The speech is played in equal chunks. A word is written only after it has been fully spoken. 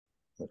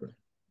Okay.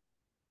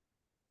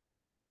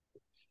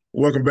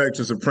 Welcome back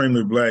to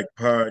Supremely Black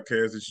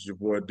Podcast. This is your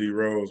boy D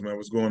Rose, man.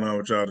 What's going on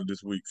with y'all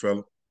this week,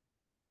 fella?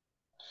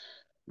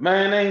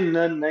 Man, ain't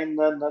nothing.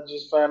 I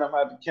just found I'm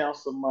about to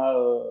cancel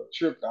my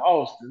trip to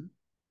Austin.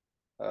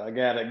 I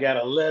got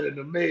a letter in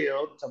the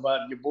mail talking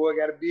about your boy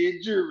got to be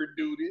in jury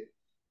duty.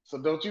 So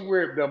don't you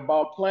worry about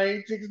bought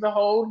plane tickets the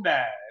whole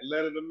nine.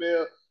 Letter in the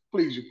mail.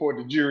 Please report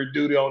to jury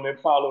duty on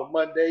that following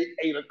Monday,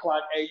 8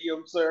 o'clock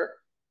a.m., sir.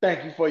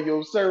 Thank you for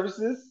your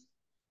services.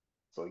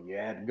 So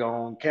yeah, I had to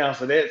go and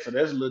cancel that. So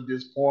that's a little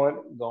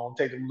disappointing. Gonna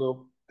take them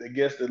little, I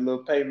guess the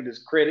little payment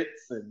as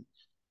credits and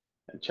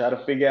try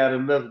to figure out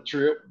another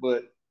trip.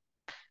 But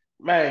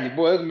man, your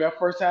boy, it's gonna be our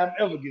first time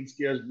ever getting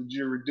scheduled for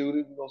jury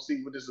duty. We're gonna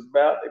see what it's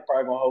about. They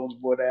probably gonna hold your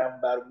boy down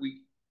about a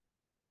week.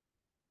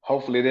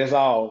 Hopefully that's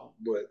all.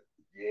 But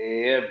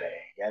yeah,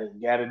 man,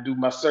 gotta do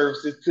my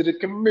services to the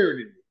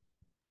community.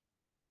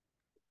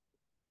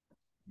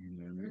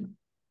 Mhm.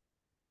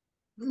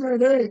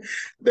 Man,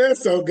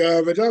 that's so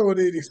garbage. I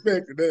wasn't even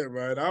expecting that,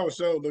 right? I was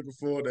so looking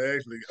forward to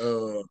actually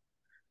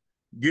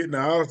getting to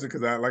Austin because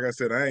like I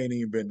said, I ain't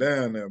even been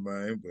down there,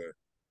 man.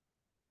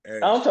 But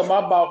I'm talking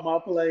about, actually, I bought my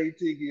plane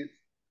tickets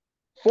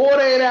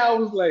 48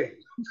 hours later.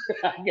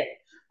 I got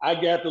I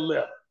got the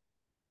letter.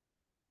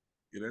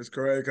 yeah, that's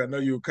correct. I know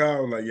you were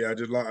calling like, yeah,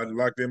 I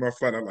locked in my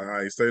flight. I'm like, all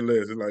right, stay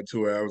less. It's like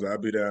 2 hours. I'll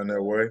be down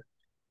that way.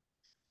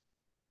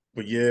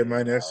 But yeah, Yeah,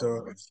 man, that's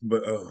no.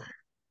 but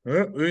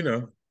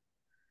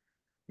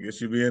I guess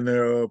you be in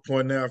there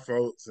pointing out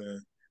folks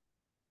and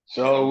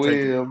Sure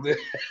take the will, man.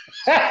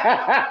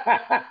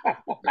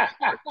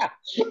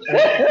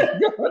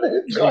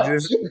 you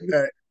just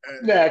uh,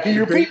 Now, can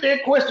you depend repeat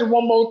that question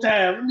one more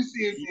time? Let me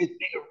see if this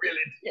nigga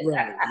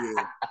right,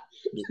 yeah.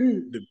 De-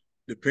 really.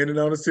 Depending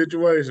on the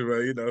situation,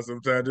 man.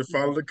 Sometimes just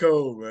follow the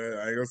code, man.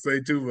 I ain't gonna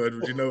say too much,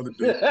 but you know what to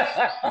do.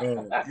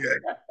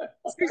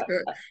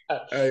 Yeah.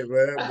 Hey,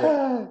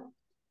 man,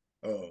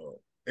 but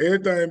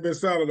everything been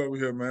solid over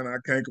here, man. I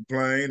can't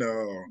complain.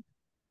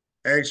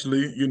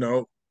 Actually,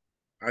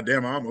 I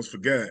almost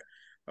forgot.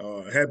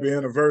 Happy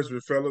anniversary,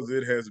 fellas.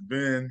 It has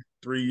been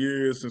 3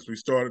 years since we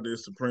started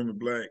this Supreme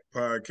Black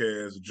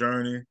podcast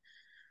journey.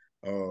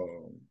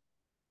 Um,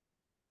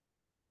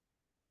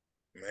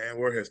 Man,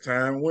 where has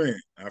time went?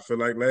 I feel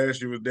like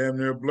last year was damn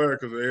near a blur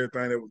because of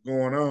everything that was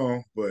going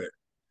on, but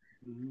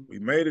we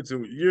made it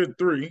to year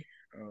three.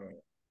 Uh,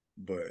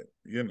 but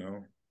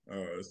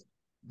it's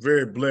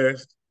very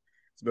blessed.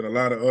 It's been a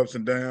lot of ups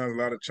and downs, a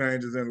lot of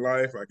changes in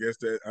life. I guess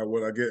that I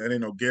get. It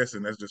ain't no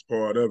guessing. That's just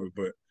part of it.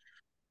 But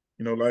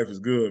life is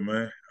good,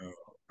 man.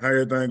 How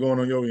everything going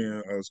on your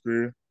end,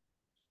 Spirit?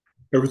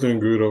 Everything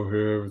good over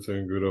here.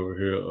 Everything good over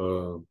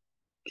here.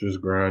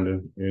 Just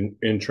grinding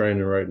in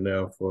training right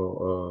now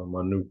for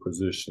my new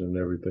position and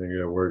everything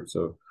at work.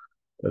 So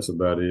that's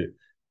about it.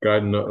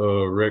 Got in the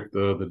wreck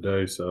the other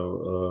day,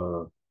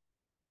 so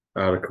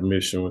out of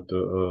commission with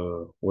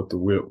the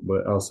whip.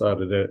 But outside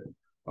of that,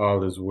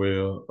 all is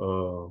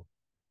well.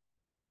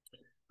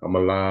 I'm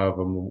alive.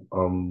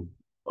 I'm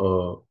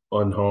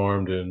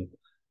unharmed and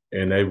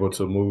able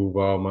to move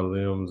all my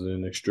limbs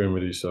and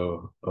extremities.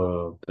 So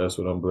that's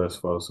what I'm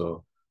blessed for.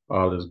 So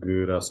all is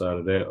good outside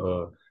of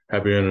that.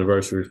 Happy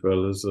anniversary,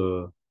 fellas.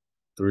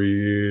 3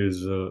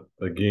 years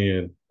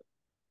again.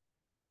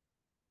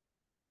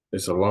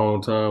 It's a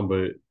long time,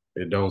 but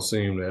it don't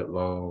seem that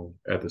long.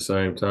 At the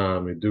same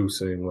time, it do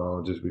seem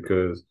long just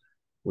because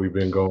we've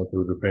been going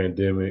through the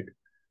pandemic.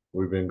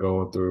 We've been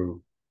going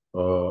through a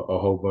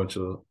whole bunch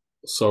of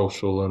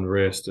social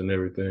unrest and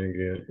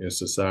everything in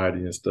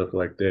society and stuff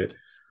like that.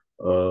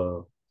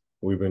 Uh,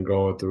 we've been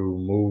going through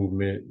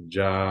movement,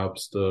 job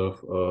stuff,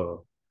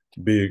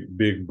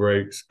 big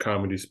breaks,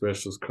 comedy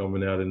specials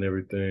coming out and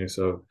everything.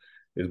 So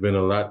it's been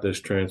a lot that's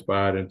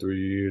transpired in 3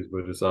 years,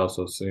 but it's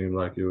also seemed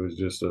like it was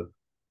just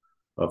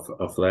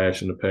a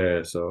flash in the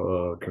past.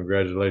 So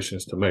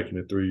congratulations to making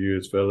it 3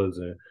 years, fellas,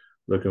 and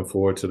looking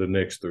forward to the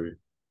next three.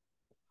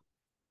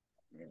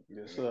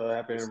 Yes,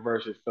 happy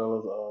anniversary,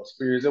 fellas.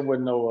 Spears, there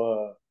wasn't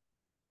no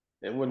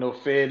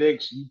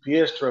FedEx,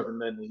 UPS truck or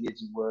nothing to hit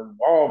you, was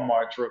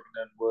Walmart truck or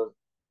nothing was.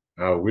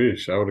 I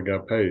wish I would have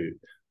got paid.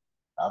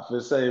 I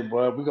feel say,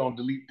 boy, we gonna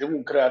delete them,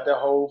 gonna cut out that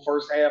whole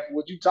first half of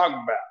what you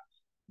talking about.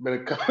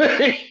 Better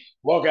come,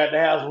 walk out the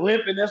house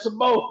limping. That's a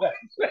boat.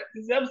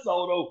 This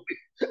episode over.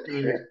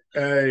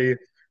 Hey,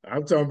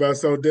 I'm talking about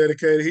so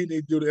dedicated. He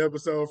need to do the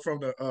episode from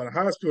the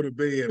hospital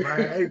bed,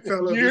 man. Hey,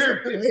 fellas,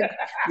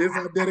 this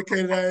how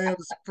dedicated I am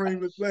to Supreme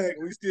Black.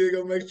 We still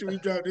gonna make sure we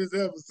drop this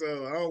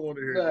episode. I don't want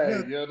to hear Man,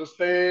 nothing you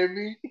understand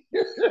me?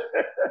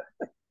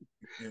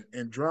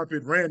 and drop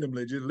it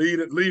randomly. Just lead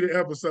the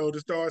episode to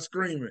start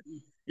screaming.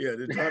 Yeah,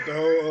 just drop the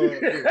whole.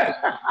 Yeah,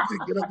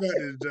 just get up out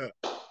this job.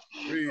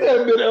 Real.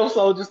 That mid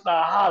episode just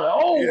start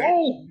hollering. Yeah,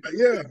 Oh,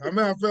 yeah. I'm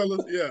out,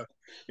 fellas. Yeah,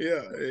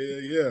 yeah.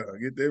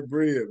 Get that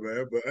bread,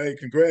 man. But hey,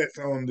 congrats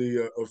on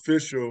the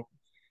official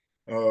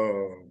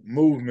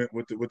movement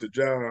with the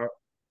job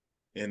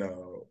and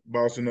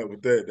bossing up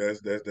with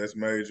that. That's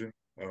major.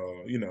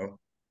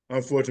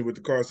 Unfortunate with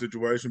the car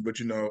situation, but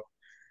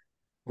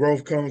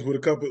growth comes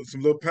with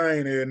some little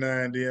pain every now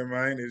and then,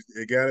 man.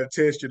 It gotta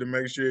test you to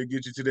make sure it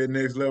gets you to that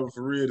next level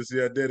for real to see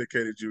how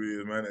dedicated you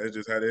is, man. That's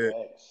just how that.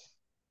 Facts.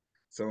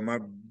 Some of my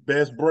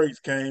best breaks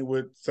came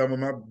with some of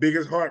my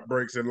biggest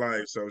heartbreaks in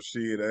life. So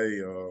shit,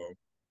 hey,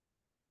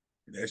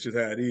 that's just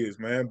how it is,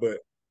 man. But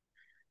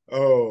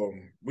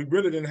we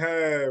really didn't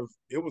have.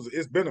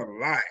 It's been a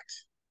lot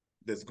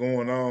that's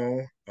going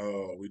on.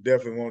 We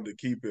definitely wanted to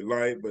keep it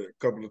light, but a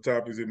couple of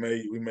topics we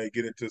may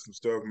get into some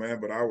stuff, man.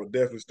 But I would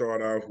definitely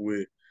start off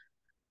with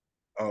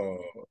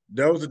uh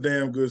that was a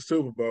damn good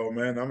Super Bowl,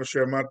 man. I'm gonna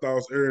share my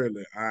thoughts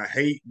early. I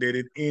hate that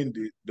it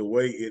ended the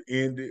way it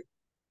ended.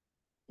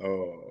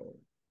 Uh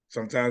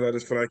Sometimes I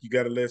just feel like you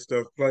gotta let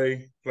stuff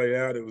play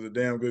out. It was a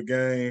damn good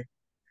game.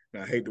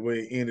 And I hate the way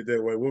it ended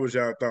that way. What was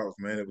y'all thoughts,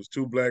 man? It was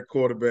two black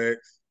quarterbacks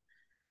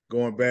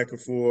going back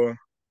and forth.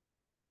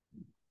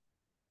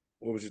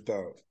 What was your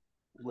thoughts?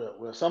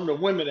 Well, some of the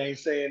women ain't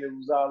saying it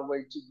was all the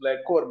way two black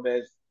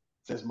quarterbacks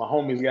since my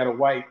homie's got a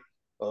white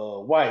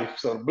wife.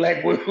 So the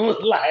black woman was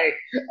like,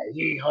 "Hey,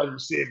 he ain't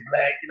 100%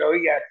 black. You know,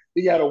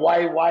 he got a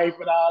white wife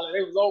and all that.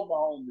 It was over my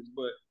homies,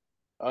 but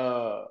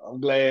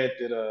I'm glad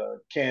that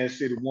Kansas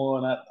City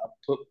won. I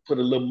put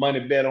a little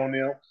money bet on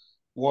them,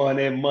 won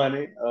that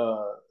money.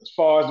 As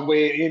far as the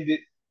way it ended,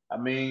 I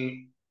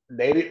mean,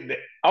 they didn't.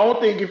 I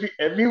don't think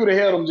if he would have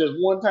held them just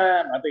one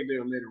time, I think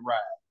they'll let it ride.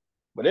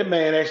 But that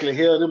man actually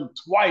held him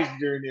twice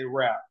during that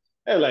route.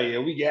 They're like, yeah,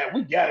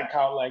 we got to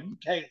call. Like, you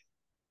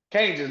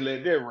can't just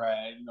let that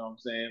ride. You know what I'm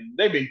saying?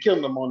 They've been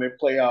killing them on that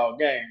playoff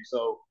game.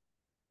 So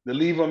to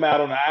leave them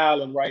out on the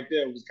island right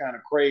there was kind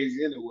of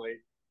crazy anyway.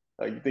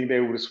 You think they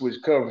would have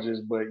switched coverages,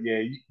 but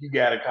yeah, you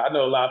got to call. I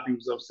know a lot of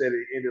people's upset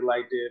it ended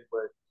like that,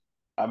 but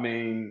I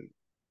mean,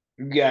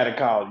 you got to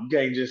call. You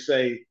can't just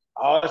say,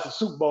 "Oh, it's a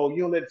Super Bowl."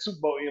 You don't let the Super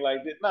Bowl end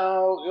like that.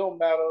 No, it don't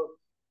matter.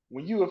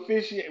 When you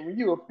official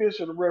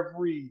the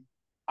referee,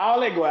 all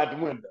that go out the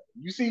window.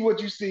 You see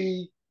what you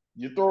see,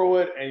 you throw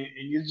it, and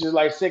you're just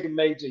like second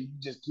nature. You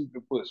just keep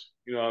it pushing.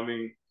 You know what I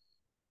mean?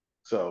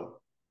 So,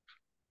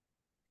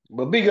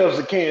 but big ups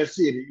to Kansas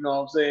City. You know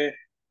what I'm saying?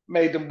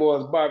 Made them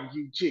boys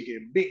barbecue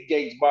chicken, Big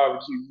Gates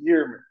barbecue. You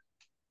hear me?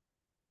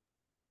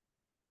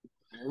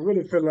 I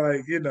really feel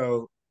like,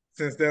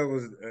 since that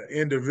was an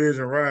in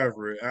division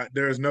rivalry,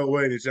 there's no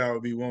way that y'all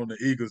would be wanting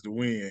the Eagles to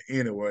win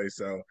anyway.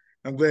 So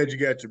I'm glad you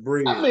got your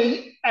I bread.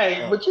 mean,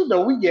 hey, Uh, but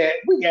we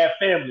got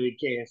family in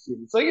Kansas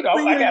City, so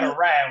but I yeah, got to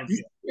ride with you,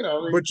 them. You know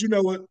what I mean? but you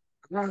know what?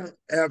 I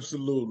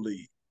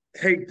absolutely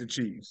hate the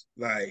Chiefs.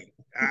 Like,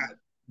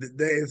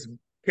 there's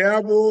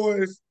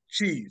Cowboys,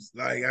 Chiefs.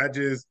 Like,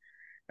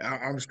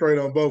 I'm straight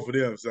on both of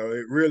them. So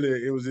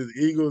it was just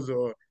Eagles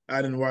or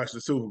I didn't watch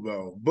the Super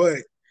Bowl. But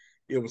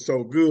it was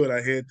so good,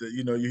 I had to,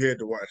 you had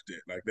to watch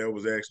that. Like, that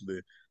was actually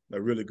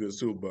a really good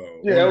Super Bowl.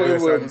 One of Yeah, the it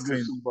best was I've a good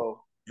seen Super Bowl.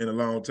 in a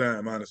long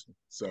time, honestly.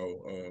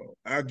 So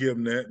I'll give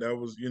them that. That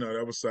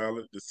was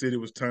solid. The city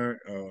was turned.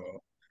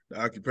 The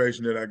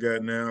occupation that I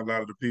got now, a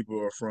lot of the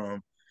people are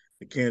from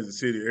the Kansas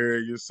City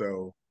area.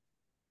 So,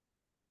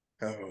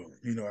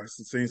 I've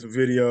seen some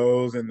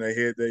videos and they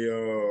had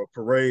their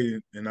parade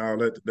and all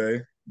that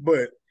today.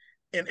 But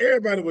and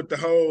everybody with the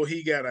whole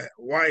he got a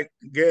white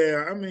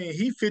gal. I mean,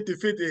 he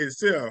 50-50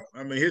 himself.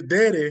 I mean, his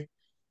daddy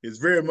is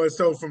very much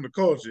so from the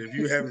culture. If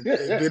you haven't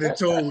been in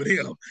tune with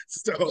him,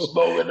 so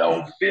Smoking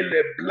on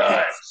Philly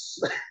blunts.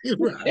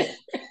 right,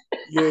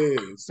 yeah.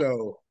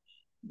 So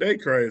they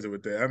crazy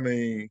with that. I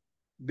mean,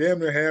 damn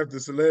near half the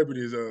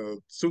celebrities,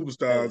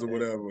 superstars or And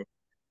whatever.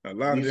 A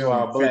lot of these are them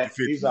our 50 black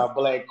 50 these now. are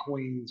black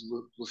queens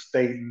was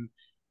stating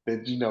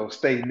that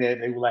stating that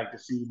they would like to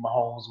see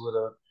Mahomes with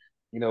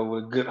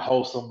a good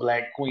wholesome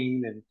black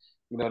queen, and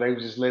they were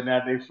just letting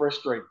out their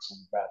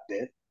frustrations about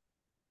that.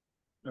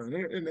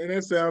 And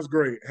that sounds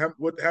great.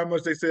 How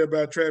much they say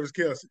about Travis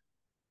Kelce?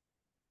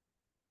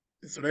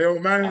 So they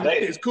don't Now, mind.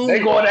 It's they cool.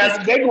 going It's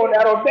out they going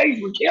out on dates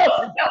with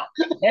Kelsey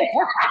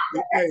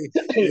hey,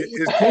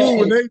 it's cool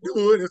when now. they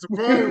do it. It's a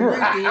problem when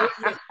we do it.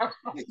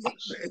 It's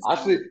cool.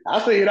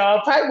 I see it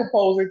all type of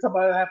posing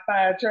talking about how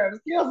fine Travis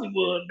Kelsey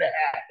was now.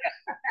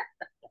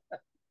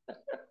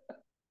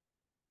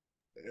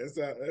 That's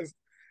how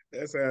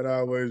that's how it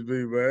always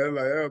be, man.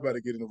 Like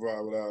everybody getting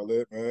involved with all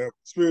that, man.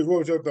 Spirits, what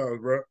was your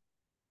thoughts, bro?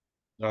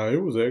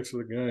 It was an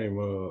excellent game.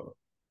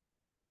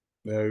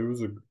 Yeah, it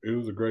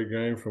was a great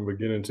game from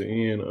beginning to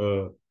end.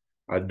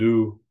 I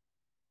do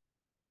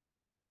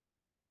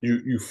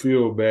you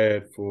feel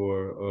bad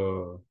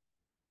for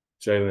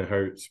Jalen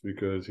Hurts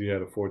because he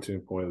had a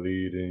 14-point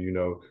lead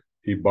and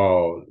he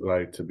balled.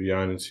 Like, to be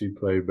honest, he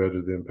played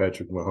better than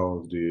Patrick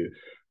Mahomes did.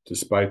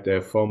 Despite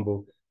that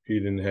fumble, he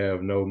didn't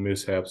have no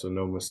mishaps or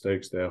no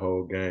mistakes that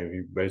whole game.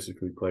 He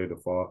basically played a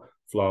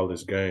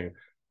flawless game,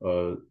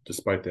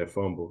 despite that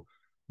fumble.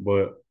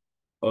 But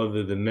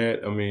other than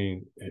that, I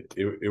mean,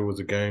 it was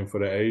a game for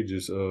the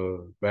ages,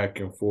 back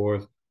and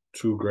forth,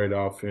 two great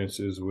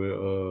offenses with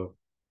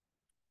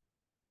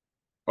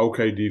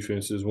okay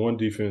defenses. One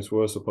defense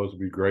was supposed to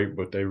be great,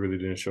 but they really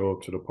didn't show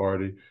up to the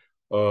party.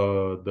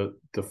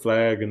 The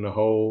flag and the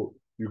hold,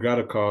 you got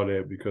to call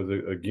that because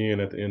again,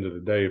 at the end of the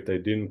day, if they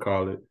didn't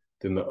call it,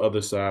 then the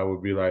other side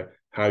would be like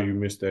how you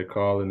missed that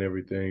call and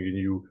everything, and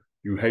you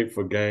hate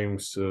for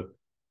games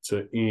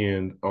to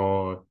end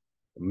on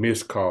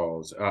missed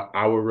calls.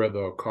 I would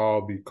rather a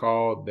call be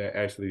called that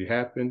actually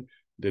happened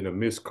than a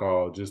missed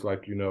call. Just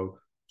like,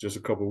 just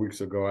a couple of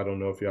weeks ago, I don't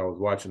know if y'all was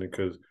watching it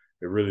because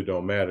it really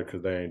don't matter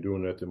because they ain't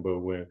doing nothing. But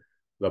when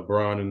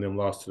LeBron and them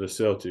lost to the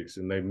Celtics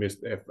and they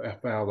missed a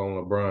foul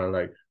on LeBron,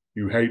 like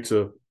you hate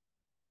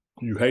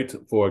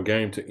for a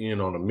game to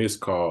end on a missed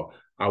call.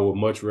 I would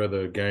much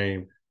rather a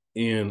game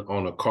end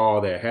on a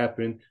call that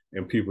happened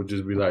and people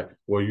just be like,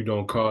 well, you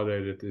don't call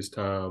that at this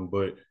time,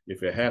 but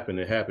if it happened,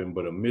 it happened.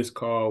 But a missed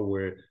call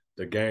where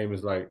the game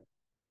is like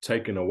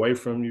taken away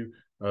from you,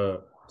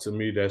 to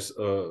me, that's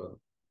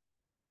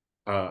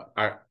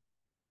I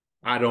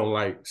don't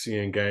like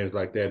seeing games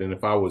like that. And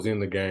if I was in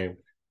the game,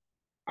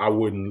 I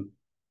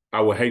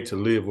would hate to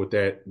live with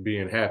that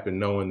being happen,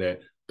 knowing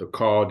that the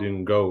call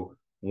didn't go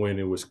when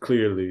it was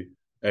clearly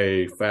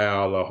a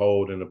foul, a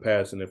hold, and a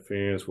pass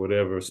interference,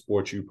 whatever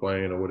sport you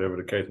playing or whatever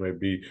the case may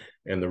be,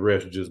 and the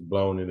refs just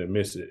blown it and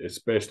miss it,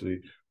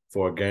 especially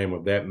for a game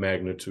of that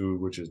magnitude,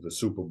 which is the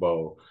Super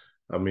Bowl.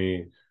 I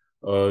mean,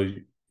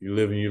 you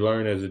live and you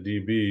learn as a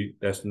DB.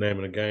 That's the name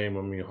of the game.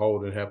 I mean,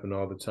 holding happen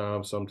all the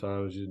time.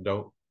 Sometimes you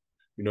don't.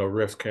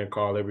 Refs can't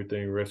call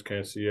everything. Refs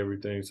can't see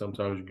everything.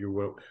 Sometimes you get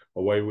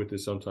away with it.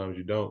 Sometimes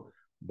you don't.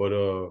 But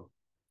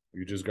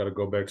you just got to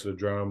go back to the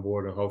drawing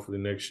board, and hopefully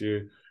next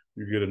year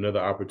you get another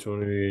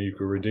opportunity and you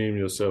can redeem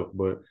yourself.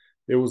 But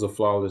it was a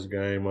flawless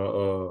game.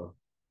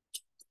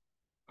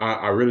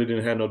 I really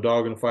didn't have no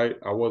dog in the fight.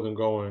 I wasn't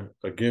going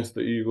against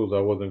the Eagles. I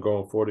wasn't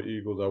going for the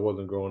Eagles. I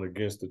wasn't going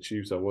against the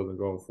Chiefs. I wasn't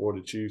going for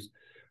the Chiefs.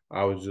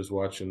 I was just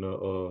watching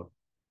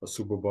a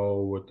Super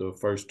Bowl with the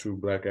first two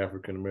Black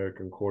African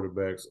American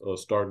quarterbacks,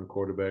 starting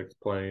quarterbacks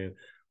playing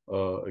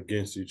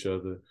against each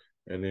other,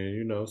 and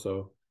then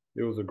so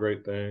it was a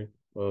great thing.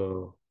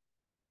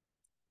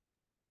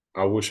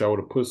 I wish I would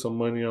have put some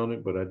money on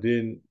it, but I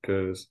didn't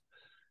because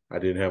I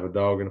didn't have a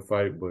dog in the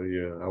fight. But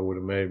yeah, I would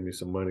have made me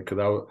some money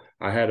because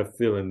I had a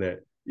feeling that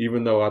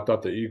even though I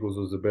thought the Eagles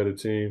was a better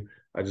team,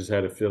 I just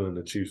had a feeling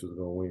the Chiefs was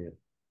gonna win.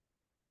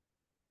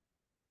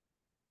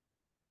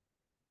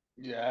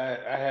 Yeah,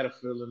 I had a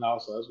feeling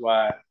also.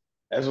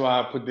 That's why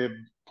I put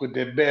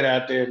that bet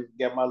out there to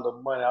get my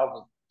little money. I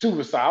was too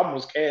excited. I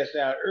almost cashed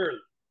out early.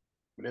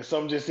 But then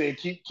something just said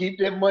keep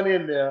that money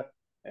in there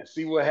and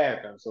see what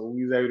happens. So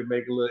we was able to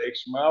make a little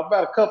extra money.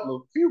 About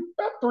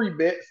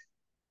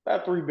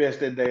three bets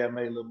that day I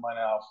made a little money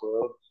off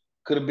of.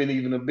 Could have been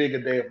even a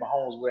bigger day if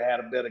Mahomes would have had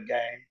a better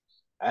game.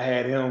 I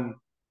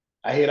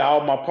hit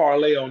all my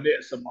parlay on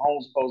that, so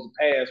Mahomes supposed to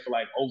pass for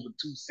like over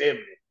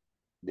 270.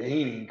 Then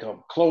he didn't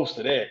come close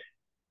to that.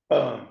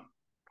 Um,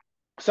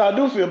 so I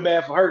do feel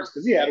bad for Hurts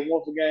because he had a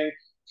wonderful game.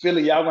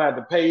 Philly, y'all gonna have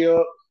to pay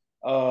up.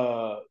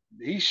 Uh,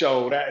 he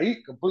showed out.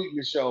 He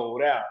completely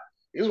showed out.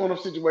 It was one of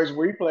those situations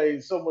where he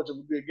played so much of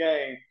a good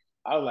game.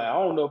 I was like, I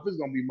don't know if it's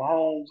gonna be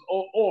Mahomes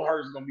or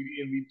Hurts gonna be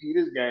the MVP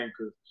this game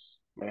because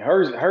man,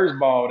 Hurts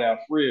balled out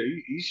for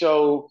real. He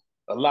showed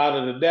a lot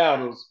of the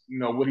doubters,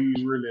 what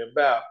he's really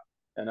about.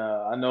 And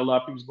I know a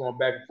lot of people's going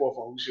back and forth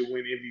on who should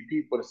win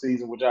MVP for the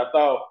season, which I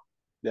thought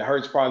that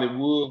Hurts probably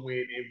would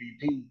win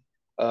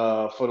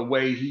MVP for the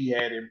way he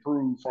had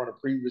improved from the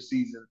previous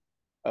season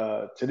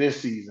to this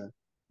season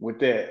with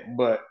that.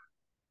 But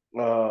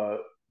uh,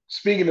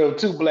 speaking of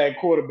two black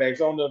quarterbacks, I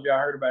don't know if y'all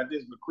heard about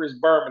this, but Chris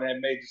Berman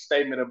had made a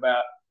statement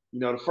about,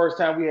 the first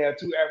time we had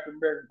two African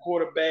American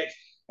quarterbacks,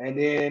 and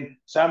then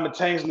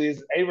simultaneously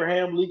it's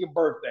Abraham Lincoln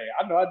birthday.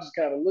 I know I just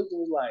kind of looked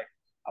and was like,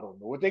 I don't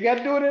know what they got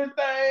to do with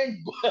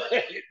anything,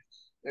 but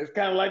it's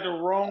kind of like the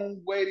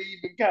wrong way to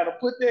even kind of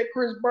put that.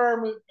 Chris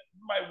Berman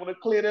might want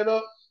to clear that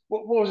up.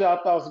 What was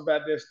y'all thoughts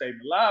about that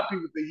statement? A lot of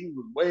people think he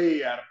was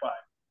way out of pocket.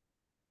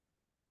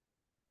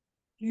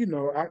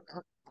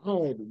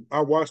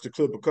 I watched the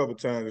clip a couple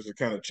times just to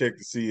kind of check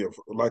to see if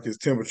like his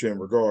temperature in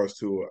regards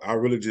to it. I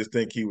really just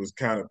think he was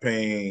kind of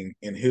paying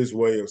in his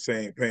way of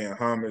saying paying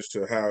homage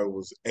to how it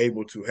was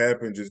able to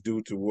happen just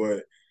due to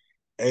what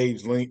Abe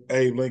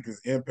Lincoln's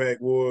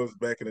impact was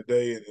back in the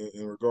day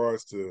in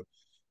regards to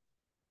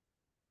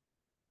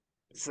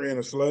freeing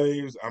the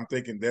slaves. I'm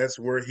thinking that's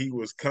where he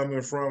was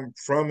coming from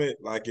it.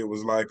 Like it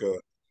was like a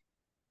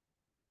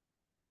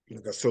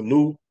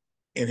salute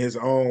in his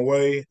own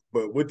way.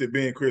 But with it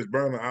being Chris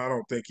Berman, I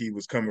don't think he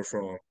was coming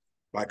from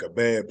like a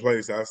bad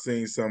place. I've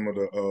seen some of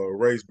the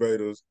race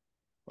baiters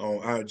on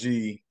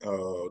IG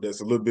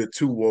that's a little bit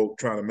too woke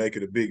trying to make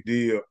it a big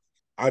deal.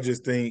 I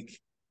just think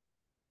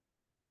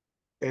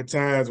at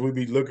times we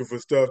be looking for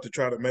stuff to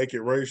try to make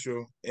it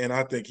racial, and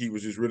I think he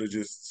was just really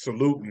just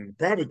saluting,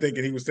 probably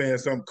thinking he was saying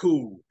something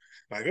cool,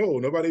 like, "Oh,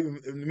 nobody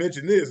even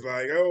mentioned this,"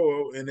 like,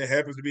 "Oh," and it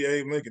happens to be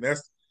Abe Lincoln.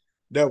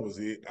 That was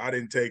it. I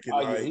didn't take it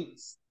Oh yeah, like,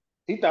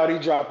 he thought he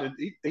dropped it.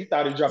 He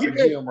thought he dropped a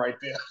yeah, gem right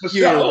there for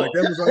yeah, sure. like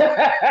that was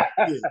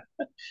like,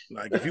 yeah,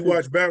 like if you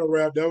watch battle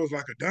rap, that was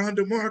like a Don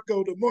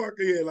DeMarco,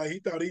 yeah, like he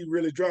thought he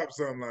really dropped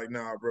something. Like,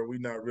 nah, bro, we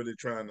not really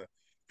trying to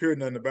hear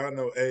nothing about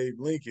no Abe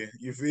Lincoln.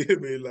 You feel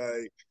me?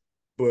 Like,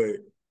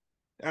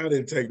 but I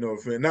didn't take no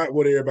offense. Not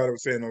what everybody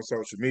was saying on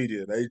social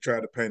media. They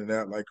tried to paint it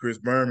out like Chris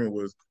Berman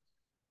was,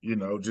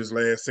 just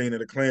last seen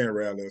at a Klan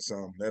rally or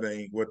something. That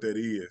ain't what that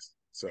is.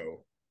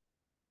 So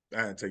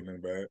I didn't take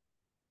nothing back.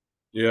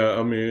 Yeah,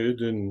 I mean,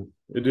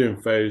 it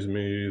didn't phase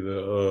me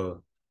either.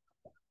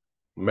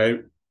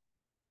 Maybe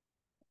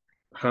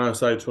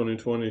hindsight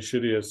 2020,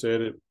 should he have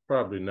said it?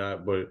 Probably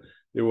not, but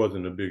it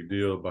wasn't a big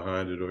deal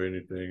behind it or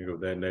anything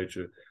of that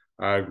nature.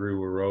 I agree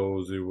with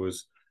Rose. It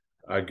was,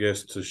 I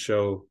guess, to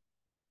show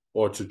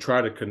or to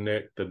try to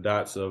connect the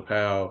dots of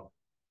how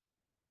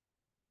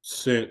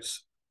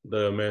since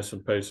the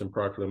Emancipation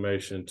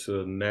Proclamation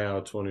to now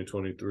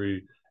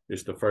 2023,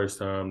 it's the first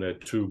time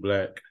that two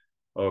black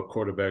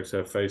quarterbacks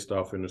have faced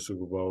off in the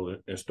Super Bowl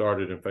and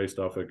started and faced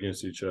off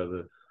against each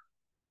other.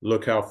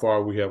 Look how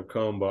far we have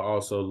come, but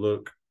also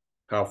look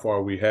how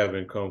far we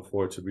haven't come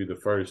for it to be the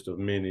first of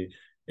many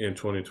in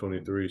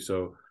 2023.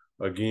 So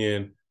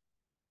again,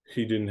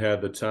 he didn't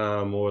have the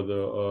time or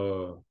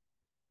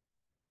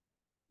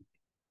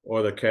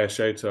the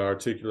cachet to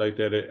articulate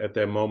that at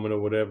that moment or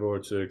whatever, or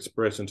to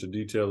express into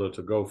detail or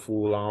to go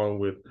full on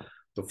with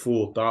the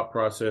full thought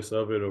process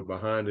of it or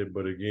behind it.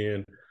 But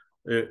again,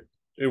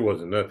 it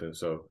wasn't nothing.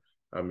 So,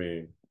 I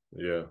mean,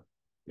 yeah,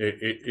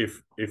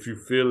 if you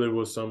feel it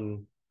was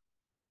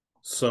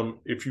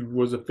if you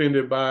was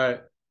offended by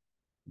it,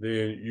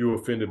 then you're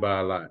offended by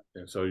a lot.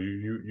 And so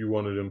you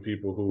one of them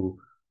people who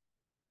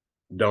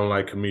don't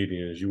like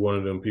comedians. You one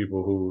of them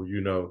people who,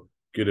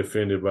 get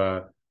offended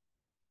by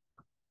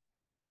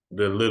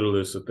the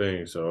littlest of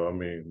things. So, I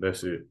mean,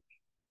 that's it.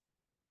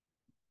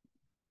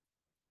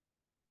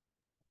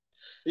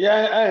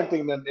 Yeah, I didn't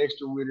think nothing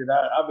extra with it.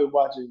 I've been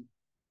watching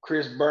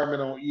Chris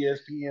Berman on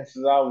ESPN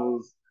since I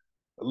was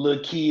a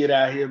little kid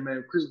out here,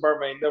 man. Chris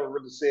Berman ain't never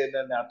really said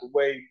nothing out the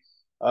way.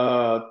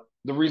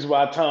 The reason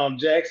why Tom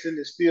Jackson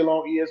is still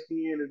on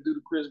ESPN is due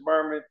to Chris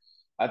Berman.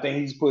 I think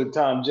he's put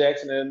Tom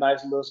Jackson in a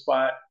nice little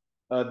spot,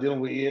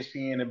 dealing with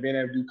ESPN and being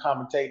able to do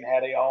commentating,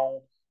 have their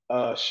own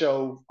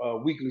show,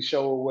 weekly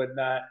show or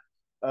whatnot.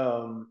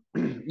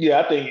 Yeah,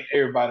 I think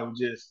everybody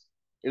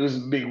it was a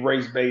big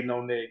race baiting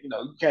on that.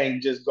 You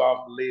can't just go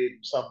off the lid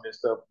with some of that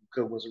stuff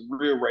because when some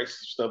real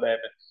racist stuff happen,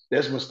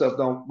 that's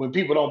when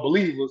people don't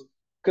believe us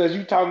because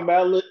you talking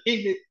about a little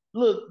ignorant,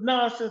 little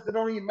nonsense that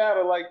don't even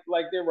matter like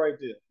that right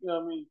there. You know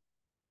what I mean?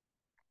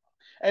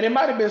 And it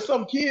might have been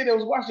some kid that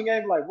was watching the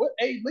game like, what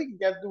Abe Lincoln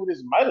got to do with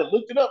this? Might have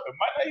looked it up and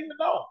might not even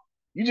know.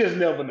 You just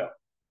never know.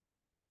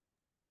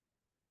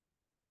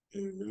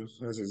 Yeah,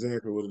 that's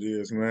exactly what it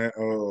is, man.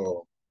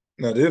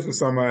 Now this was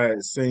something I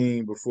had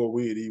seen before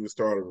we had even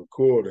started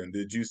recording.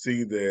 Did you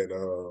see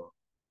that?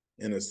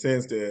 In a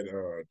sense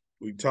that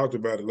we talked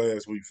about it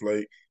last week,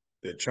 Flake,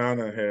 that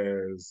China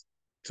has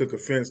took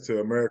offense to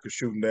America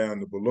shooting down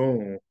the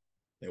balloon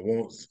and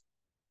wants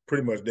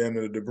pretty much damn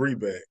near the debris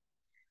back.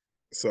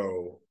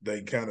 So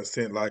they kind of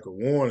sent like a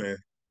warning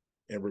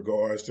in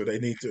regards to they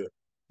need to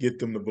get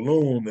them the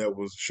balloon that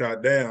was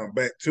shot down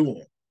back to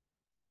them.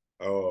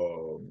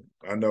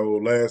 I know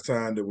last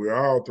time that we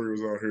all three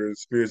was on here,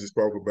 Spears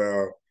spoke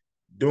about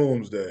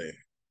doomsday.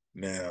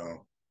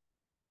 Now,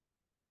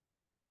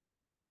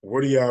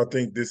 where do y'all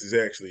think this is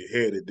actually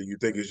headed? Do you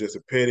think it's just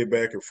a petty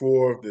back and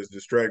forth that's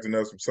distracting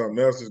us from something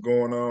else that's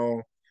going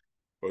on?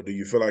 Or do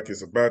you feel like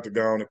it's about to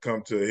go on and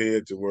come to a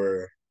head to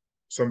where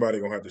somebody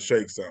gonna have to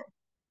shake something?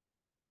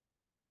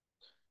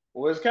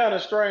 Well, it's kind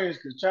of strange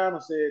because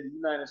China said the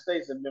United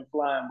States have been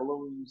flying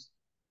balloons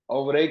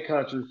over their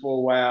country for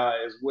a while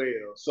as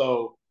well.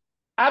 So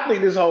I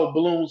think this whole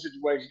balloon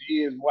situation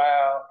is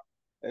wild.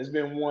 There's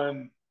been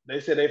one, they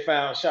said they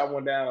shot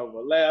one down over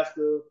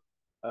Alaska.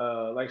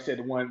 Like I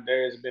said,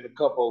 there's been a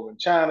couple over in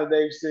China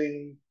they've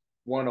seen,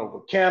 one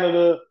over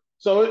Canada.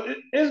 So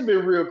it's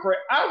been real crazy.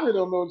 I really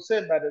don't know what to say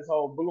about this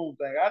whole balloon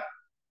thing.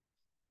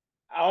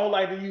 I don't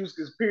like to use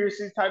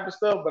conspiracy type of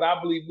stuff, but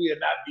I believe we are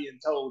not being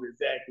told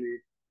exactly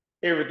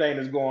everything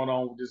that's going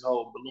on with this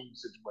whole balloon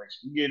situation.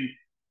 We're getting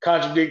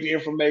contradicting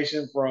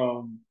information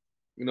from,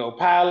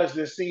 pilots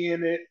that's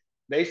seeing it.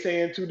 They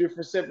saying two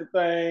different separate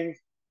things.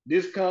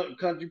 This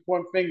country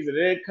pointing fingers at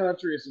their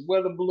country. It's a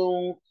weather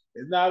balloon.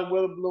 It's not a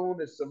weather balloon.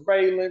 It's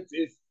surveillance.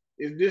 It's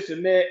this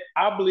and that.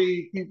 I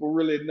believe people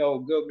really know,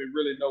 government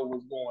really know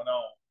what's going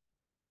on.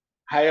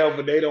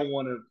 However, they don't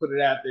want to put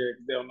it out there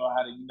because they don't know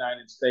how the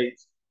United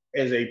States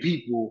as a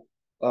people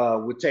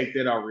would take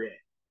that already.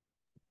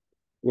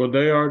 Well,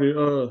 they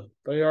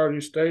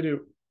already stated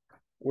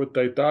what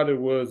they thought it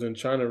was, and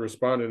China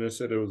responded and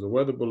said it was a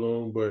weather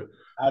balloon. But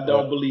I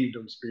don't believe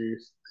them,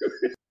 Spears.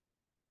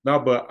 No,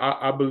 but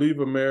I believe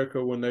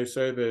America when they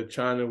say that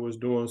China was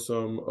doing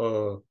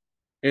some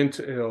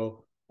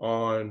intel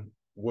on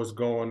what's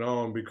going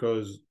on,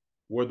 because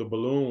where the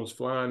balloon was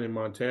flying in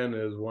Montana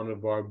is one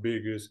of our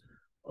biggest,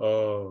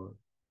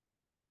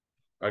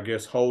 I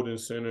guess, holding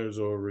centers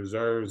or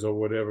reserves or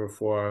whatever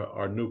for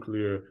our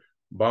nuclear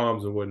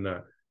bombs and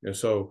whatnot. And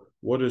so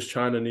what does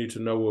China need to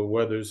know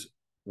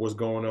what's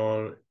going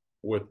on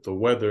with the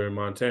weather in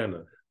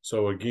Montana?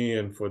 So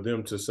again, for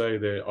them to say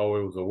that, oh,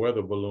 it was a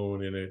weather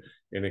balloon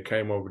and it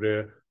came over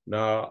there,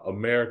 nah,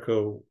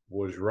 America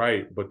was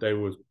right, but they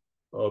was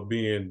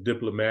being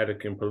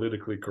diplomatic and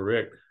politically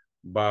correct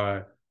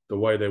by the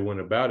way they went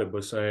about it,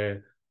 but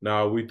saying,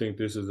 nah, we think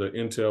this is an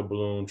intel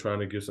balloon trying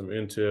to get some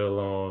intel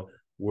on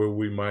where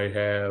we might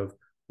have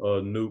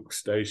nukes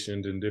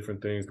stationed and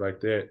different things like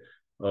that.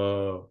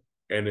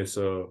 And it's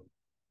a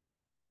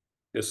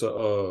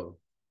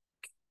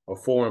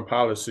foreign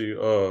policy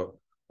a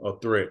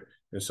threat.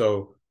 And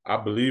so I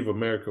believe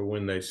America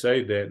when they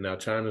say that. Now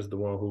China's the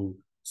one who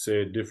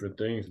said different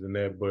things than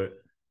that, but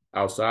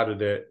outside of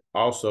that,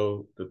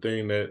 also the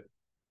thing that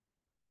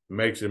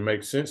makes it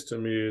make sense to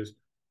me is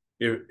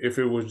if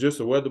it was just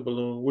a weather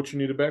balloon, what you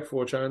need it back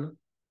for, China?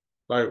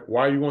 Like,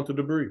 why you want the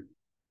debris?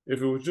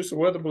 If it was just a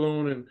weather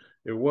balloon and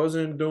it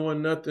wasn't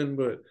doing nothing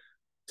but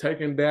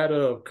taking data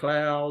of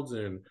clouds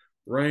and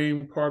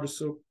rain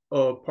particles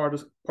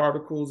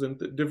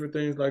and different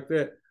things like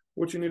that,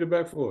 what you need it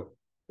back for?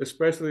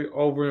 Especially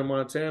over in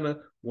Montana,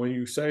 when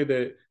you say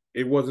that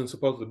it wasn't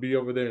supposed to be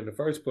over there in the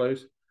first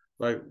place.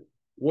 Like,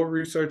 what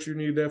research you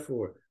need that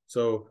for?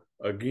 So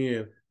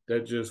again,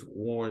 that just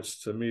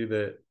warrants to me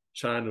that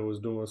China was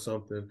doing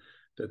something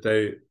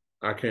that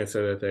I can't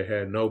say that they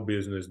had no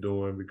business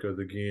doing, because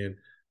again,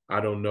 I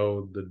don't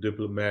know the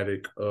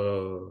diplomatic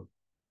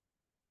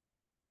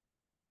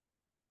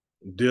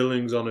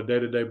dealings on a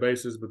day-to-day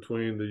basis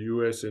between the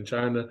U.S. and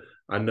China.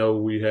 I know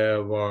we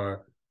have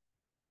our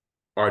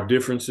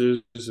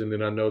differences, and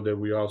then I know that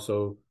we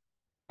also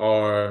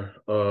are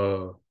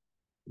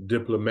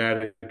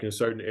diplomatic in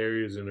certain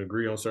areas and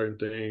agree on certain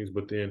things.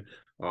 But then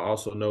I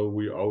also know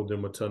we owe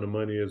them a ton of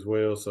money as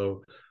well.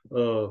 So,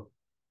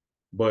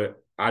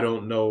 but I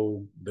don't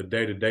know the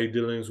day-to-day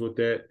dealings with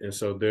that, and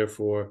so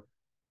therefore,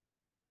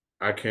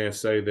 I can't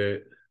say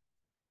that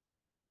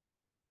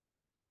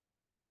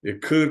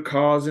it could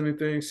cause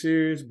anything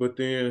serious, but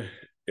then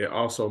it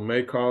also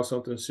may cause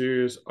something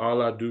serious.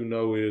 All I do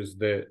know is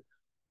that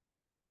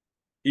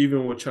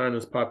even with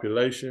China's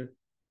population,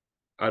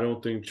 I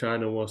don't think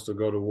China wants to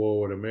go to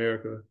war with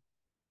America.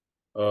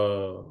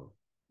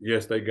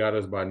 Yes, they got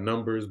us by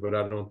numbers, but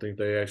I don't think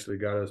they actually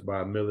got us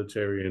by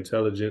military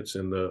intelligence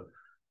and the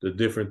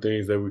different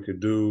things that we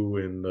could do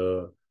and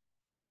the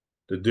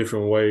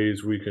different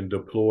ways we can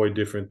deploy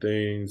different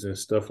things and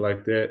stuff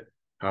like that.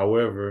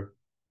 However,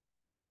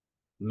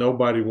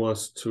 nobody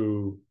wants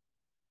to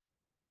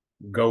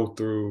go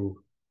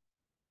through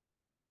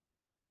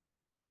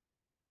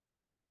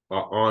an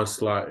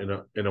onslaught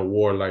in a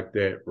war like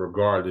that,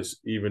 regardless,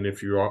 even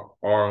if you are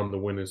on the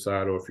winning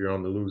side or if you're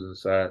on the losing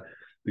side,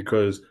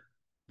 because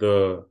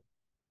the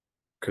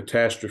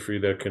catastrophe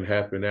that can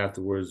happen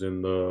afterwards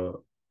and the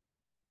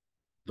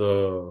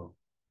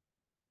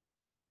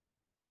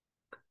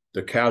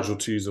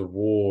casualties of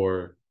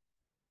war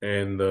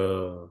and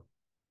the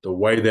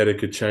way that it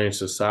could change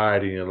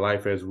society and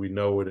life as we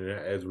know it and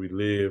as we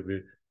live,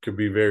 it could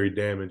be very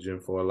damaging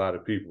for a lot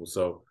of people.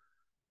 So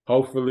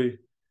hopefully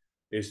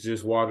it's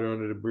just water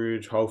under the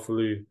bridge.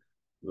 Hopefully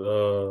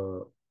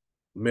the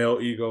male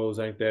egos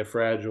ain't that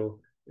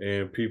fragile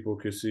and people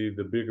can see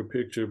the bigger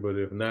picture. But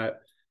if not,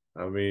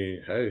 I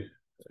mean, hey,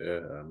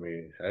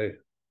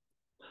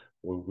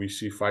 we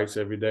see fights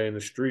every day in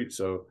the street.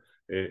 So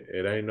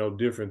it ain't no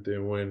different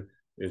than when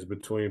it's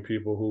between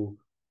people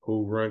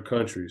who run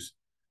countries.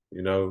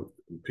 You know,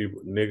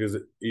 people niggas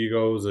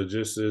egos are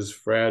just as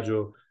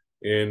fragile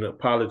in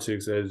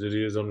politics as it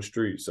is on the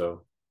street.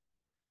 So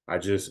I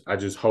just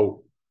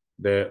hope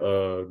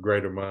that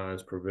greater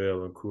minds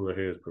prevail and cooler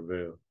heads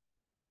prevail.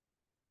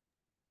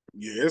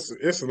 Yeah,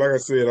 it's like I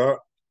said,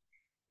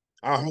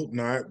 I hope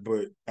not,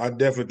 but I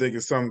definitely think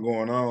it's something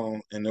going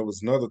on. And there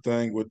was another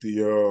thing with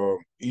the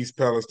East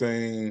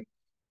Palestine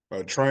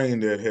train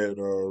that had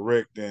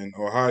wrecked in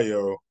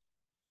Ohio,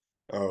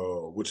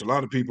 which a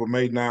lot of people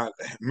may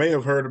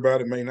have heard about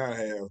it, may not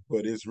have,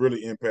 but it's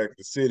really impacted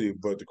the city.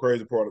 But the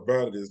crazy part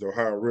about it is the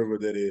Ohio River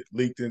that it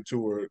leaked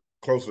into or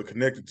closely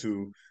connected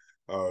to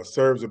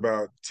serves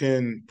about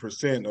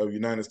 10% of the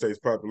United States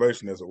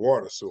population as a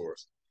water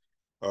source.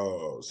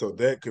 So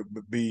that could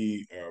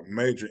be a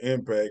major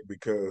impact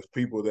because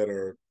people that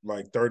are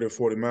like 30 or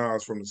 40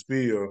 miles from the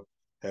spill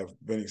have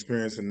been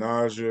experiencing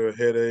nausea,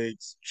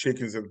 headaches,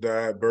 chickens have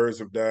died, birds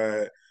have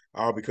died,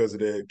 all because of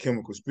that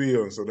chemical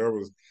spill. And so there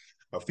was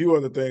a few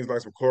other things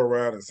like some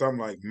chloride and some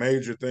like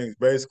major things.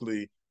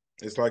 Basically,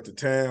 it's like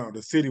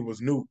the city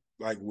was nuked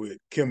like with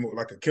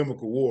like a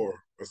chemical war,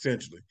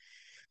 essentially.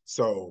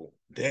 So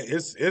that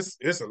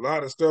it's a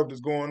lot of stuff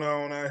that's going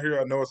on out here.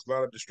 I know it's a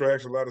lot of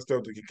distraction, a lot of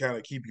stuff that can kind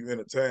of keep you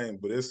entertained,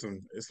 but it's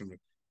some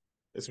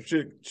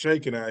shit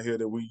shaking out here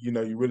that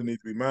you really need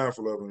to be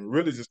mindful of and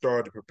really just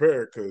start to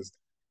prepare because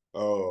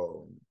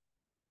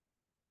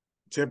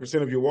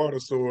 10% of your water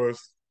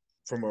source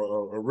from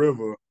a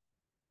river,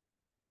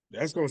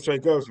 that's gonna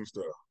shake up some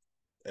stuff.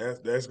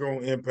 That's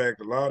gonna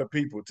impact a lot of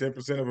people.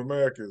 10% of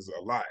America is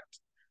a lot.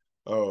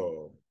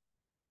 Uh,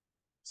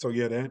 so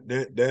yeah,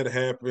 that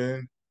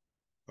happened.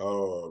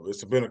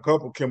 It's been a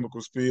couple chemical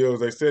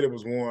spills. They said it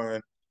was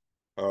one.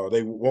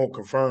 They won't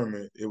confirm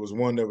it. It was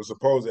one that was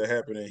supposed to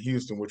happen in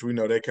Houston, which we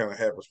know that kind of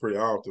happens pretty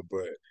often.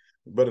 But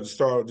better to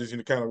start just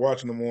kind of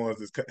watching the ones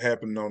that's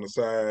happening on the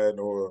side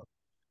or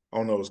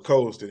on those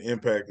coasts and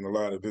impacting a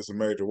lot of this a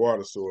major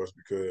water source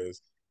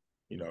because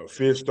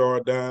fish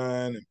start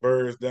dying and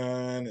birds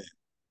dying and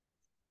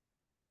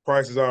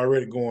prices are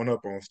already going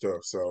up on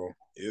stuff. So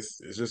it's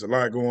just a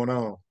lot going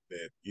on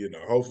that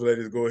hopefully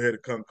they just go ahead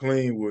and come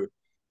clean with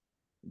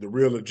the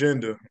real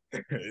agenda.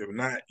 If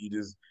not, you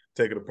just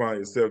take it upon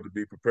yourself to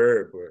be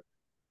prepared. But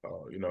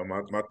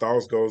my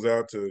thoughts goes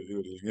out to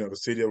the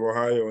city of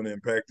Ohio and the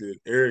impacted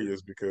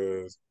areas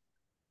because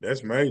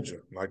that's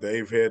major. Like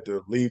they've had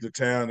to leave the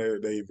town.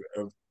 They've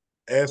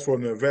asked for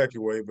them to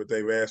evacuate, but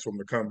they've asked for them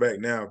to come back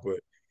now. But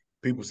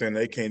people saying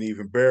they can't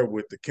even bear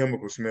with the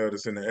chemical smell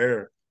that's in the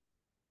air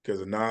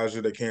because of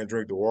nausea. They can't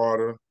drink the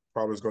water.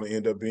 Probably it's going to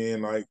end up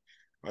being like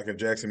in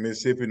Jackson,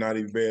 Mississippi, not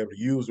even be able to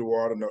use the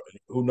water. No,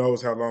 who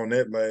knows how long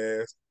that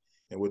lasts?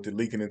 And with it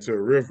leaking into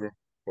a river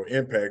or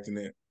impacting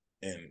it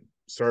and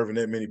serving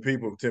that many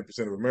people, 10%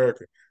 of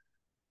America,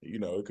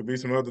 it could be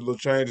some other little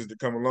changes that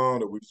come along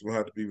that we just gonna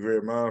have to be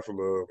very mindful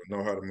of and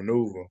know how to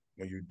maneuver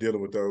when you're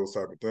dealing with those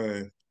type of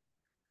things.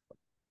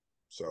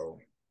 So,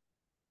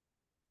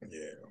 yeah.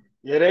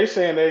 Yeah, they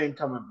saying they ain't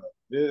coming back.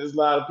 There's a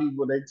lot of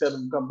people, they tell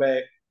them to come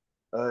back.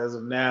 As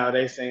of now,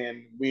 they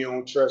saying we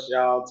don't trust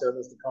y'all, telling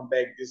us to come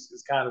back. This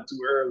is kind of too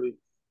early,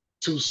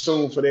 too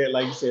soon for that.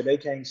 Like you said, they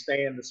can't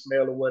stand the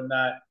smell or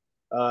whatnot.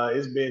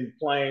 It's been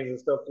planes and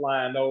stuff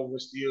flying over,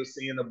 still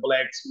seeing the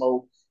black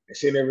smoke and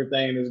seeing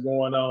everything that's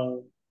going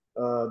on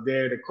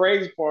there. The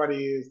crazy part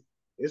is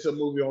it's a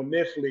movie on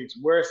Netflix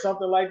where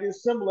something like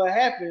this similar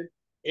happened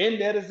in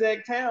that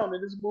exact town.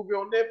 And this movie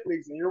on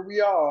Netflix, and here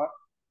we are.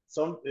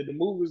 The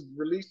movie was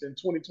released in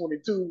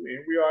 2022,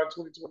 and we are in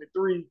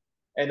 2023.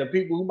 And the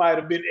people who might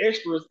have been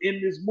extras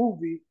in this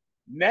movie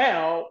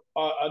now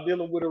are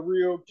dealing with a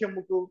real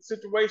chemical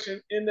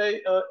situation in their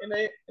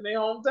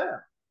hometown.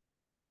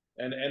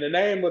 And the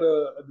name of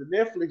the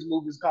Netflix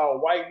movie is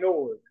called White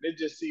Noise. And it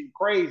just seemed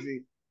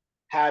crazy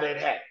how that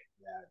happened.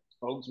 Now,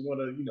 folks want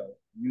to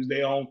use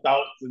their own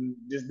thoughts and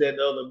this, that, and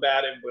the other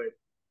about it, but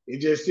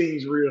it just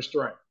seems real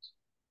strange.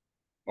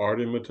 Art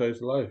imitates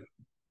life.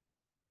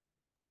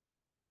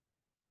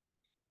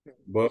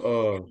 But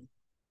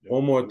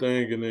one more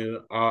thing, and then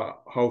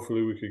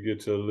hopefully we could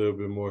get to a little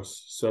bit more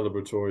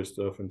celebratory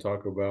stuff and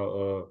talk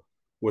about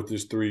what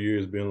this 3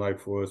 years been like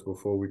for us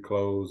before we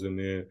close, and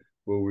then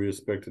what we're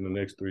expecting the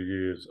next 3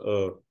 years.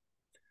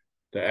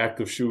 The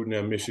active shooting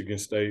at Michigan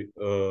State,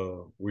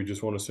 we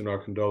just want to send our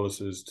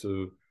condolences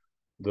to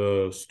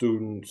the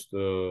students,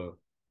 the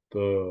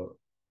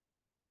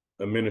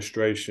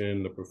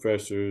administration, the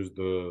professors,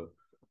 the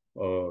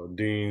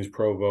deans,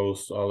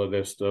 provosts, all of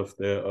that stuff,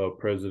 that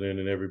president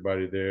and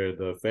everybody there,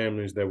 the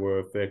families that were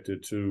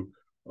affected too,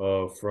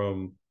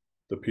 from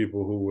the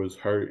people who was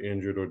hurt,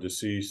 injured, or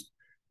deceased.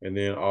 And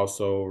then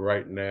also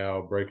right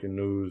now, breaking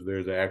news,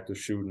 there's an active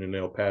shooting in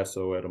El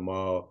Paso at a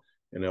mall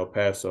in El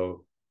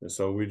Paso. And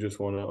so we just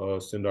want to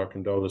send our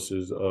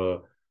condolences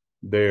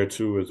there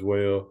too as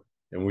well.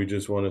 And we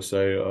just want to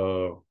say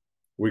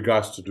we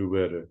got to do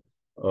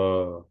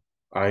better.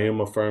 I am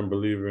a firm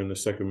believer in the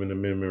Second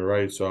Amendment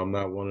right, so I'm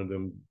not one of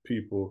them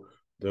people,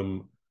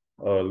 them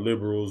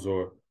liberals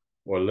or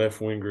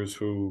left-wingers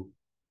who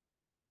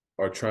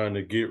are trying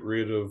to get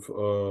rid of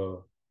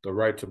the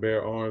right to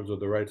bear arms or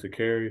the right to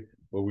carry,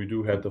 but we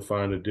do have to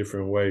find a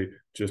different way,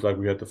 just like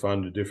we have to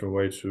find a different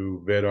way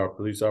to vet our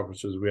police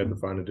officers. We have to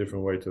find a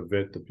different way to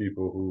vet the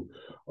people who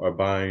are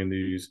buying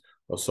these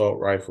assault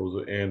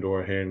rifles and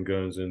or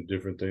handguns and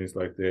different things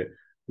like that.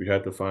 We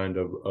have to find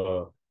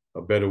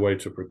a better way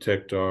to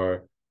protect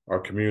our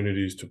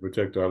communities, to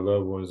protect our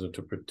loved ones, and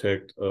to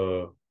protect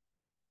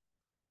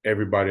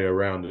everybody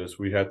around us.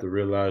 We have to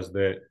realize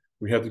that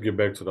we have to get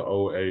back to the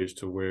old age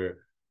to where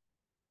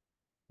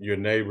your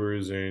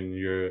neighbors and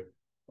your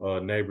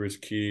neighbors'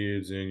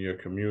 kids and your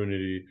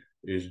community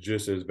is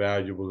just as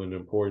valuable and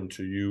important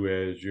to you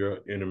as your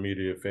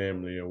intermediate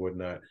family and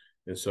whatnot.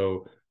 And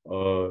so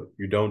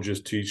you don't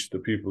just teach the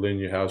people in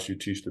your house, you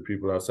teach the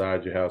people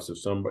outside your house.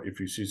 If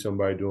you see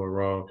somebody doing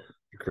wrong,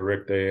 you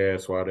correct their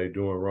ass while they're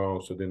doing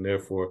wrong. So then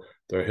therefore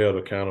they're held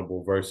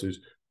accountable versus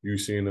you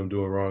seeing them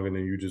doing wrong and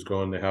then you just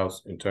go in the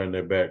house and turn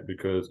their back,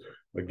 because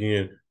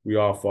again, we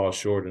all fall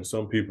short. And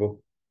some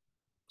people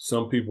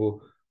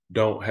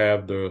don't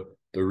have the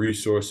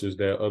resources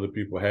that other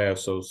people have.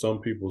 So some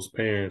people's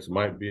parents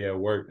might be at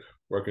work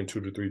working 2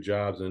 to 3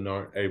 jobs and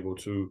aren't able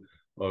to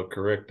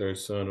correct their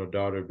son or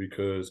daughter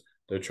because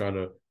they're trying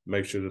to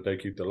make sure that they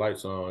keep the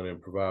lights on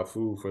and provide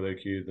food for their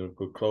kids and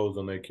put clothes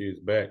on their kids'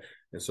 back.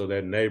 And so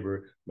that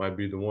neighbor might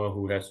be the one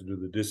who has to do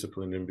the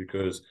disciplining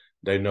because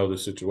they know the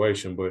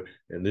situation. But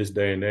in this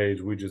day and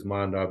age, we just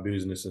mind our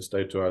business and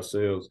stay to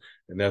ourselves.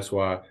 And that's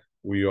why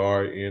we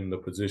are in the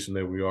position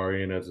that we are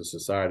in as a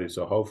society.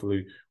 So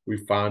hopefully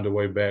we find a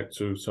way back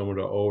to some of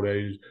the old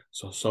age,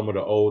 so some of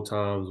the old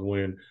times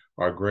when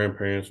our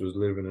grandparents was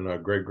living and our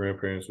great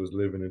grandparents was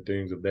living and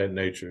things of that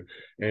nature.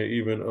 And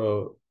even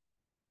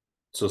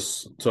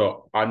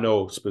to I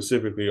know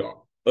specifically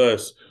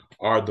us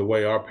are the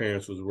way our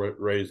parents was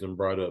raised and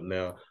brought up.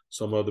 Now,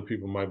 some other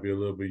people might be a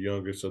little bit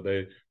younger, so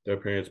their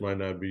parents might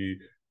not be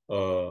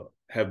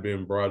have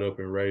been brought up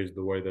and raised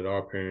the way that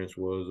our parents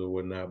was or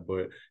whatnot.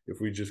 But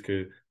if we just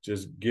could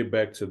just get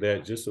back to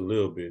that just a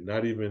little bit,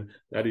 not even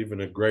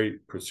a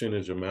great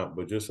percentage amount,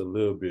 but just a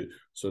little bit,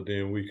 so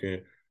then we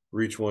can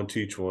reach one,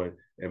 teach one,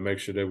 and make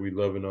sure that we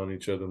loving on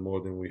each other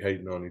more than we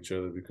hating on each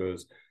other,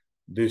 because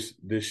this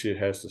shit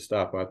has to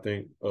stop. I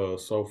think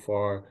so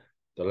far,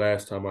 the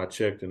last time I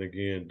checked, and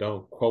again,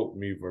 don't quote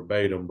me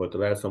verbatim, but the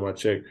last time I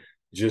checked,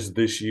 just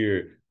this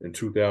year in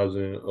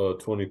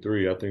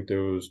 2023, I think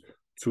there was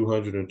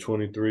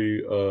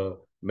 223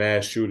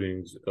 mass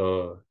shootings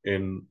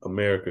in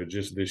America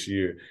just this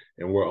year,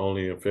 and we're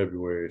only in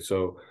February.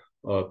 So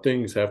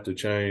things have to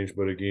change.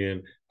 But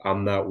again,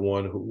 I'm not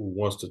one who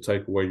wants to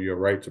take away your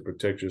right to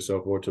protect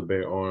yourself or to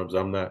bear arms.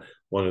 I'm not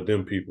one of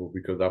them people,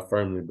 because I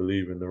firmly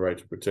believe in the right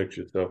to protect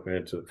yourself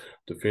and to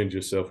defend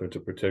yourself and to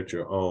protect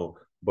your own.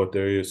 But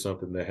there is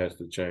something that has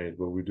to change.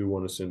 But we do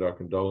want to send our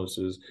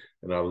condolences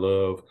and our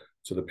love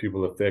to the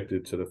people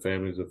affected, to the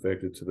families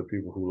affected, to the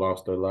people who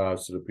lost their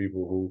lives, to the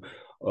people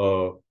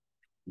who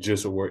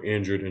just were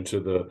injured, and to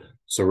the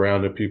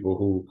surrounding people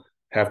who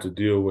have to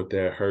deal with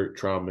that hurt,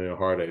 trauma, and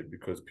heartache,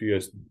 because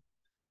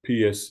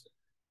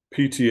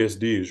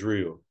PTSD is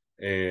real,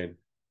 and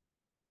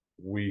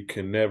we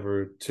can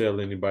never tell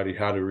anybody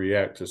how to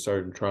react to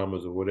certain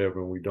traumas or whatever,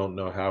 and we don't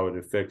know how it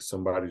affects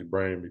somebody's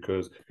brain,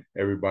 because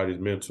everybody's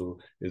mental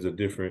is a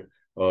different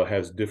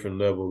has different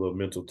level of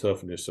mental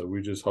toughness. So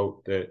we just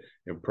hope that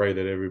and pray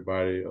that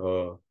everybody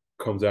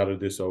comes out of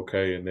this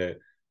okay, and that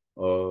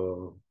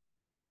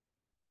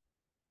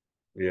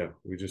yeah,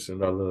 we just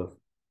send our love.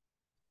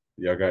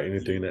 Y'all got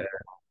anything to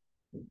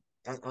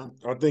add?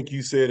 I think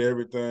you said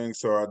everything,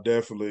 so I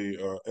definitely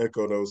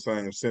echo those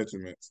same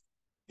sentiments.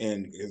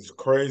 And as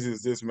crazy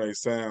as this may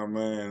sound,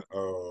 man,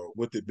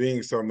 with it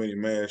being so many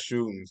mass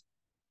shootings,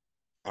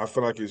 I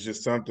feel like it's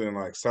just something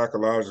like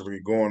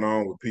psychologically going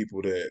on with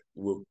people that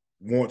will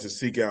want to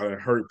seek out and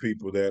hurt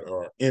people that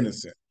are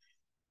innocent.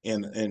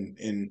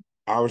 And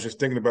I was just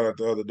thinking about it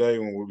the other day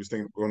when we was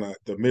thinking on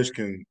the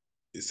Michigan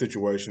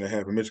situation that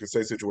happened, Michigan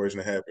State situation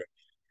that happened.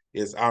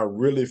 Is I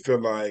really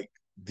feel like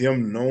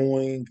them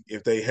knowing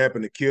if they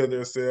happen to kill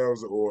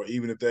themselves, or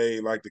even if they,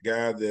 like the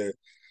guy that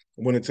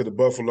went into the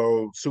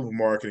Buffalo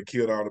supermarket and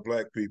killed all the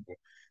black people,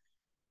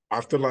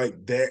 I feel like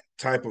that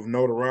type of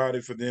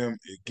notoriety for them,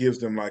 it gives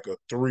them like a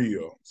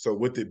thrill. So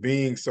with it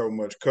being so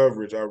much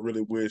coverage, I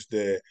really wish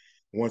that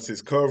once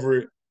it's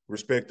covered,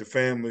 respect the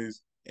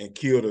families and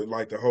kill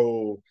the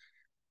whole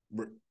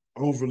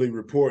overly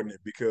reporting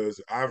it,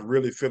 because I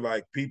really feel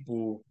like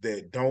people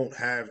that don't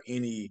have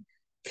any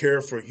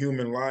care for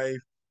human life,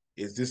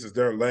 is this is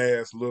their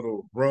last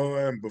little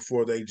run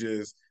before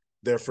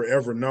they're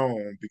forever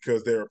known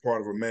because they're a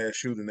part of a mass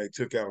shooting. They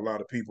took out a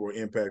lot of people or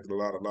impacted a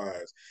lot of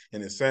lives.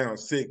 And it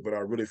sounds sick, but I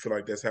really feel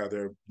like that's how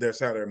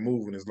they're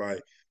moving. It's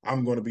like,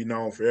 I'm going to be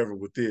known forever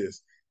with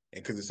this.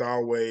 And because it's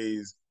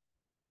always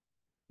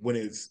when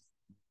it's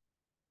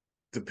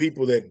the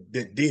people that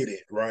did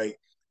it, right?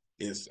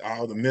 It's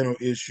all the mental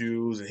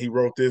issues, and he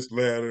wrote this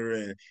letter,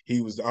 and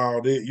he was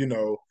all this,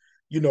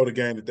 the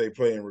game that they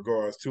play in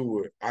regards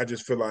to it. I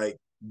just feel like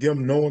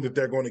them knowing that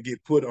they're going to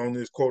get put on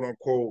this quote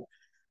unquote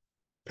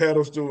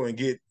pedestal and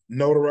get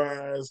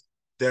notarized,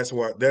 that's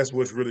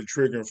what's really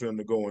triggering for them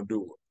to go and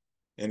do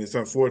it. And it's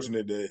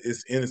unfortunate that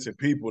it's innocent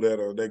people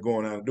they're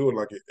going out and do it.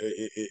 Like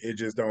it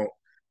just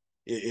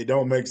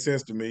don't make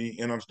sense to me.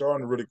 And I'm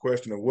starting to really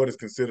question of what is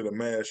considered a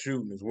mass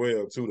shooting as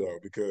well, too, though,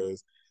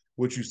 because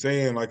what you're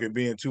saying, like it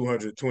being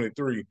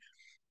 223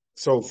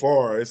 so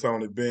far, it's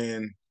only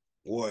been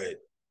what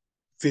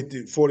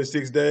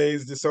 46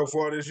 days so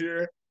far this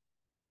year.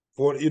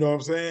 40, you know what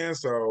I'm saying?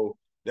 So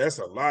that's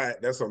a lot.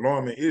 That's an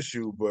alarming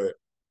issue, but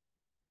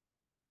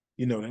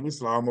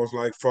it's almost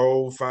like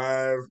 4,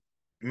 5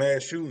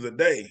 mass shootings a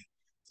day.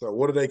 So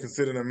what do they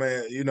consider a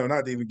mass?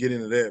 Not to even get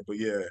into that, but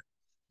yeah,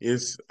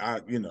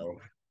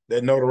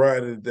 that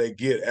notoriety that they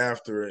get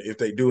after, if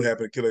they do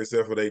happen to kill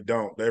themselves or they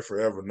don't, they're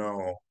forever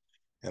known.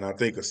 And I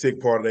think a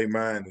sick part of their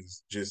mind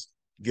is just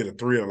get a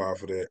thrill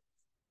off of that.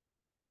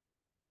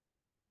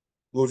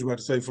 What was you about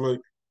to say, Floyd?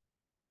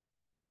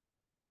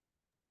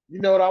 You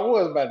know what? I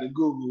was about to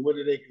Google what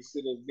do they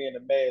consider as being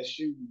a mass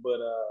shooting, but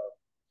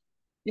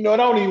I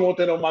don't even want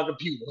that on my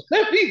computer.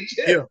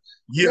 Yeah,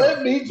 yeah,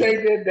 Let me yeah,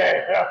 take that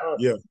down.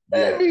 yeah, yeah,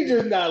 Let me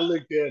just not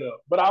look that up.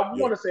 But I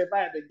yeah. want to say, if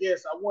I had to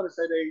guess, I want to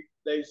say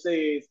they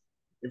say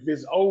if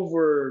it's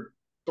over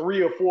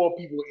 3 or 4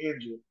 people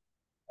injured,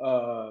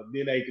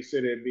 then they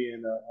consider it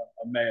being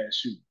a mass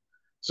shooting.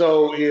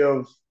 So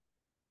if,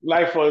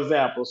 like for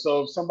example,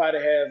 so if somebody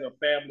has a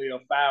family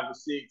of 5 or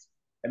 6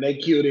 and they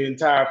kill the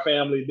entire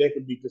family, that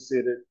could be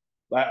considered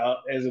like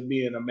as it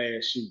being a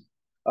mass shooting.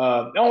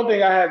 The only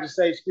thing I have to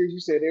say, Chris, you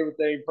said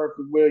everything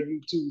perfectly well.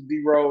 You too,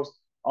 D Rose.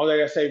 Only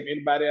thing I say for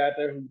anybody out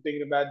there who's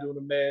thinking about doing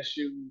a mass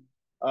shooting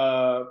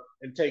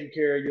and taking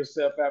care of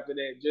yourself after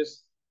that,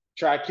 just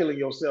try killing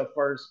yourself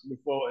first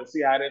before and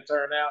see how that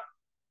turn out.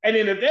 And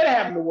then if that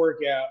happened to work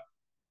out,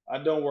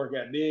 I don't work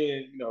out.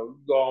 Then, you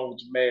go on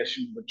with your mass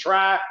shooting. But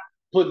try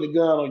putting the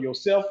gun on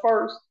yourself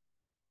first.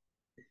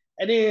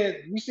 And then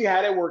you see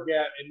how that work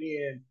out, and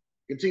then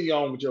continue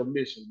on with your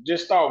mission.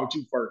 Just start with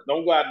you first.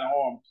 Don't go out and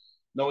harm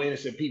no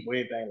innocent people,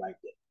 anything like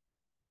that.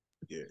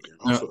 Yeah.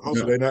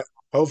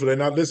 Hopefully they're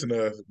not listening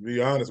to us, to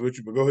be honest with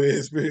you. But go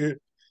ahead,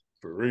 Spirit.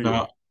 For real.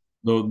 Now,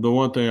 the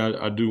one thing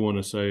I do want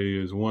to say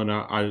is, one,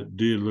 I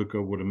did look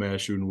up what a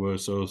mass shooting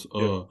was.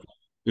 So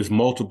it's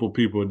multiple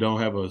people. It don't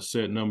have a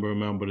set number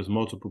amount, but it's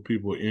multiple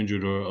people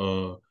injured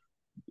or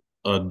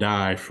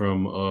die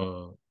from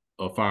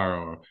a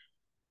firearm.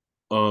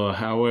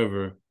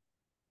 However,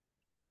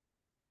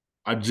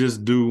 I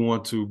just do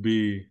want to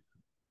be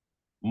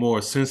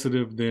more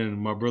sensitive than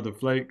my brother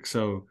Flake.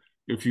 So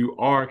if you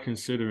are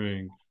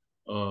considering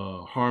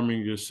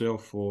harming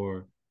yourself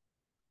or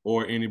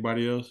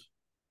anybody else,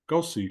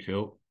 go seek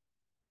help.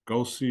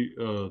 Go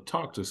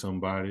talk to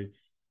somebody.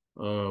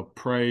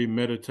 Pray,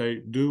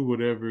 meditate, do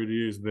whatever it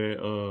is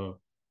that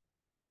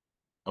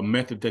a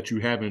method that you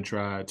haven't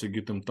tried to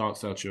get them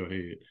thoughts out your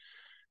head,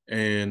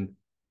 and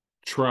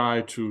try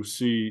to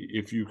see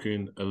if you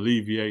can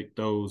alleviate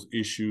those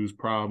issues,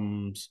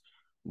 problems,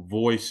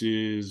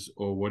 voices,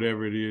 or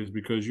whatever it is,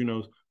 because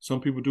some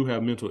people do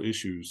have mental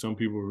issues. Some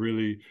people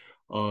really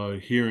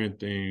hearing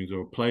things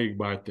or plagued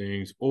by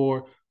things,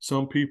 or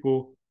some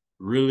people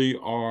really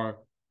are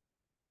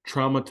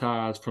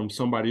traumatized from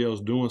somebody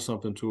else doing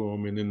something to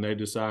them, and then they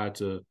decide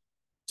to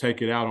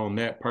take it out on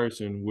that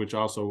person, which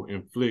also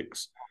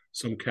inflicts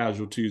some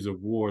casualties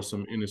of war,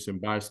 some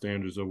innocent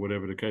bystanders, or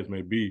whatever the case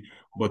may be.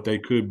 But they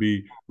could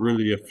be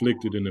really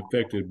afflicted and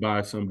affected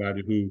by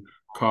somebody who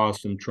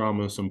caused some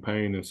trauma, some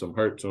pain, and some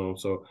hurt to them.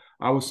 So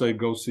I would say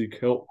go seek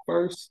help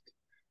first,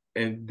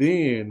 and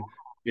then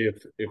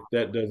if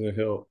that doesn't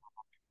help,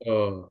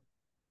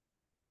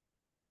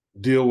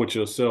 deal with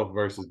yourself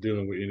versus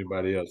dealing with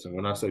anybody else. And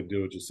when I say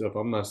deal with yourself,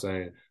 I'm not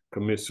saying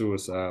commit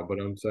suicide, but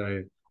I'm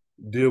saying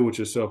deal with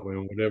yourself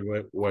in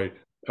whatever way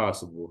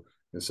possible.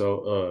 And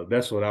so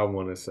that's what I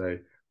want to say,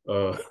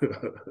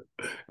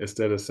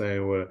 instead of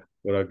saying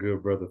what our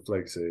good brother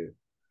Flake said.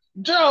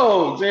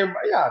 Jokes,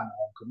 everybody, y'all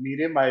know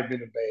comedian. It might have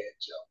been a bad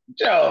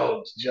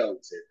joke.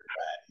 Jokes,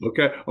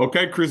 everybody.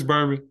 Okay, Chris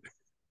Berman.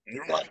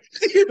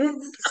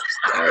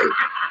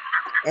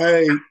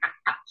 hey,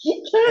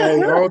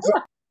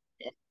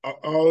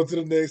 on to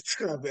the next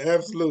topic.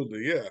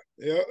 Absolutely, yeah.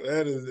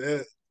 That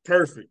is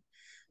perfect.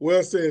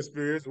 Well said,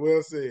 Spirits.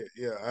 Well said.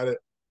 Yeah,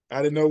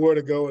 I didn't know where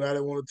to go, and I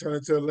didn't want to turn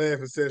into a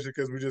laughing session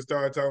because we just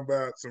started talking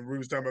about some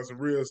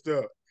real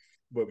stuff.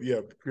 But yeah,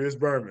 Chris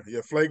Berman,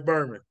 Flake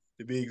Berman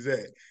to be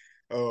exact.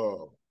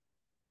 But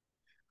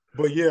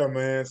yeah,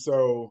 man.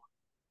 So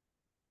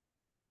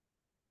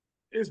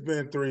it's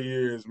been 3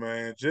 years,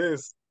 man.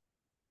 Just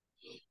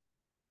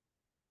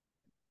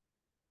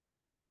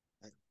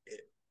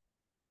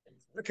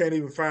I can't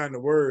even find the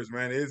words,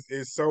 man.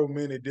 It's so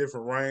many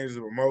different ranges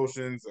of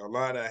emotions, a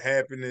lot of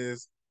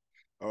happiness.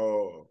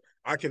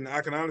 I can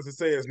honestly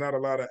say it's not a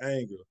lot of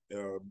anger.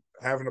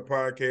 Having a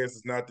podcast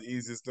is not the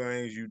easiest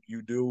thing.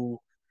 You do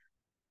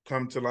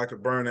come to like a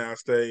burnout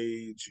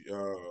stage.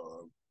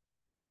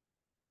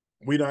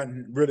 We're not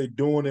really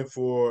doing it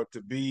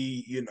to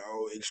be,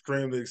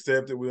 extremely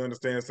accepted. We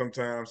understand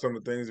sometimes some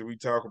of the things that we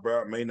talk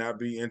about may not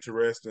be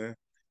interesting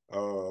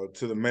to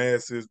the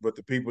masses, but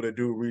the people that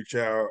do reach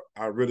out,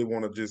 I really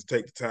want to just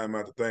take the time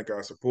out to thank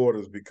our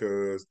supporters,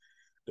 because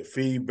the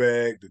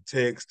feedback, the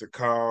text, the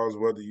calls,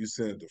 whether you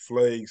send it to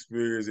Flake,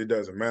 Spears, it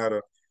doesn't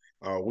matter.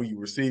 We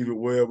receive it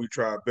well. We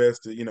try our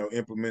best to,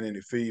 implement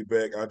any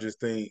feedback. I just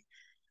think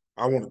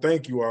I want to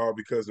thank you all,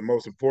 because the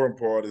most important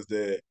part is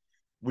that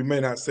we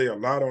may not say a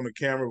lot on the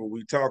camera, but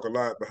we talk a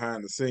lot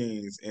behind the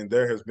scenes. And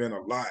there has been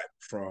a lot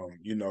from,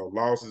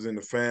 losses in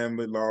the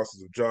family,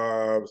 losses of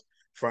jobs,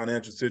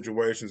 financial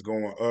situations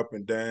going up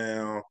and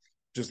down,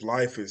 just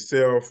life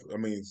itself. I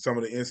mean, some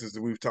of the instances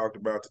that we've talked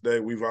about today,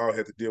 we've all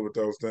had to deal with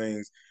those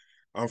things,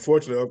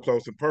 unfortunately, up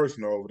close and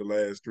personal over the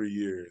last 3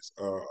 years.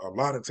 A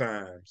lot of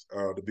times,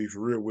 to be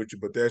for real with you,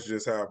 but that's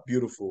just how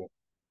beautiful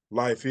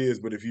life is.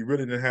 But if you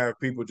really didn't have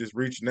people just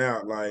reaching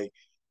out, like,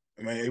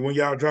 I mean, when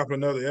y'all drop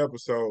another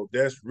episode,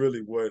 that's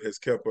really what has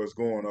kept us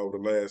going over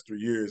the last 3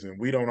 years. And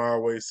we don't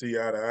always see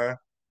eye to eye.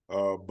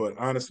 But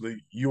honestly,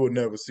 you will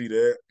never see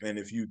that. And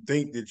if you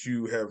think that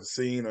you have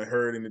seen or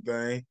heard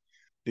anything,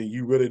 then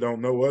you really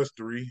don't know us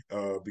three,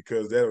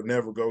 because that'll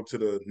never go to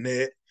the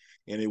net,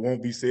 and it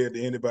won't be said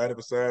to anybody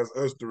besides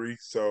us three.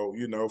 So,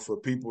 for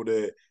people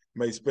that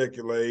may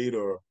speculate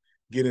or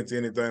get into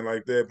anything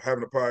like that,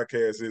 having a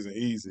podcast isn't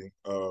easy,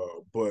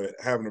 but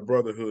having a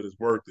brotherhood is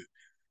worth it.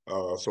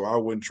 So I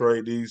wouldn't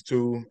trade these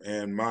two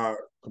and my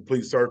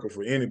complete circle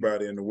for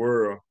anybody in the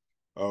world.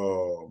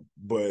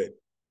 But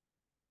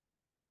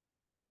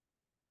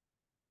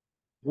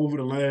over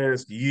the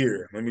last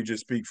year, let me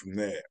just speak from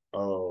that.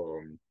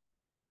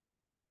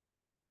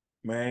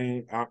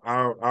 Man,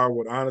 I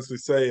would honestly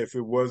say, if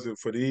it wasn't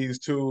for these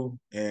two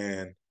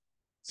and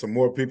some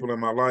more people in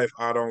my life,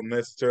 I don't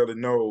necessarily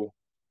know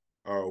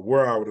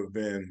where I would have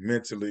been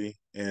mentally,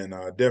 and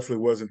definitely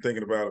wasn't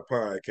thinking about a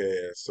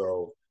podcast.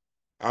 So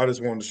I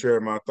just wanted to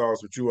share my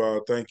thoughts with you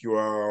all. Thank you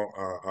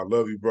all. I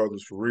love you,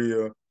 brothers, for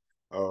real.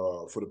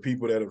 For the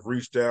people that have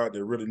reached out,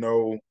 that really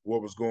know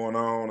what was going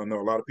on. I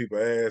know a lot of people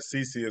ask.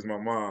 Cece is my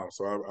mom,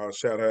 so I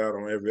shout her out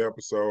on every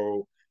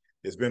episode.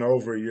 It's been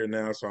over a year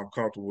now, so I'm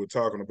comfortable with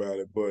talking about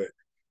it. But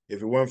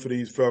if it wasn't for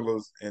these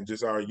fellas and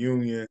just our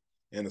union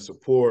and the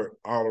support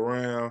all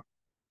around,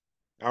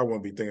 I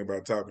wouldn't be thinking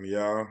about talking to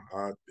y'all.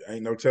 I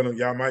ain't no telling,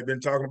 y'all might been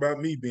talking about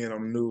me being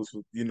on the news,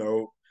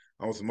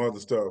 on some other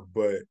stuff.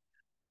 But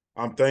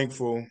I'm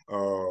thankful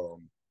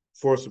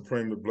for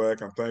Supremely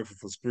Black. I'm thankful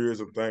for Spirits.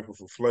 I'm thankful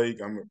for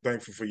Flake. I'm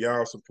thankful for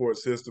y'all support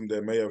system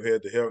that may have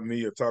had to help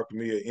me or talk to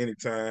me at any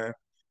time.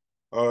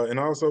 And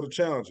also the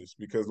challenges,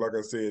 because like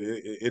I said,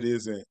 it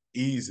isn't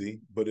easy,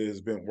 but it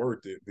has been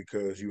worth it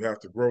because you have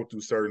to grow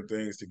through certain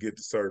things to get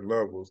to certain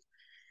levels.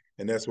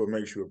 And that's what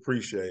makes you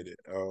appreciate it.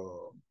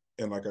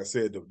 And like I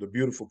said, the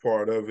beautiful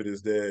part of it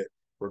is that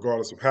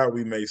regardless of how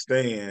we may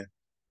stand,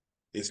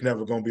 it's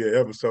never going to be an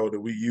episode that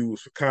we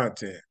use for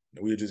content.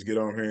 We just get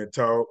on here and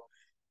talk,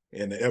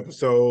 and the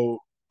episode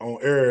on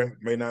air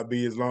may not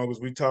be as long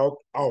as we talk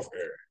off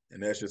air.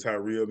 And that's just how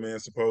real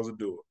men's supposed to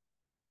do it.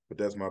 But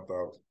that's my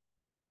thoughts.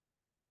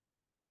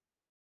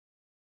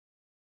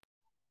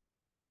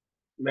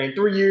 Man,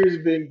 3 years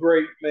has been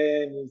great,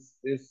 man.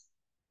 It's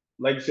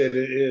like you said,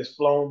 it has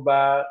flown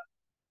by.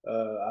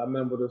 I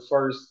remember the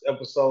first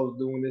episode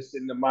doing this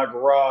sitting in my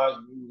garage.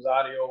 We was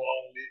audio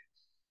only,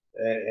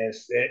 and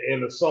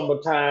in the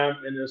summertime,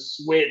 and it's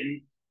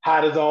sweating,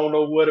 hot as I don't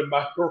know what in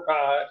my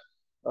garage,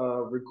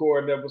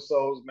 recording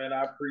episodes. Man,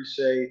 I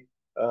appreciate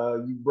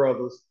you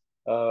brothers.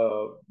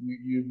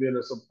 You've been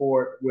a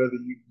support, whether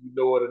you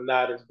know it or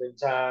not. There's been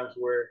times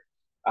where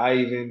I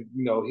even,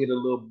 hit a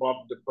little bump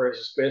of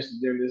depression, especially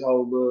during this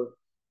whole little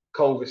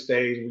COVID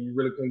stage when you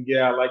really couldn't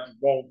get out like you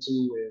want to.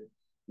 And,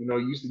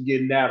 used to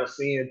getting out of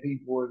seeing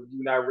people and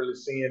you're not really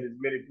seeing as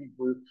many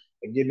people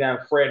and getting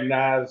out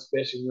fraternized,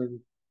 especially when you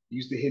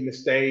used to hitting the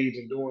stage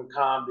and doing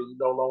comedy.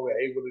 You're no longer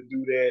able to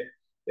do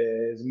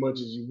that as much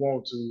as you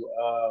want to.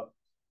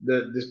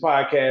 This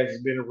podcast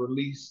has been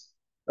released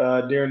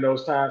during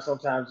those times.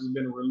 Sometimes it's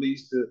been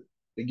released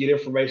to get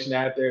information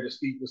out there, to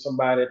speak with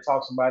somebody, to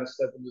talk to somebody,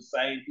 step with the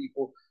same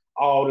people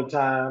all the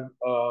time.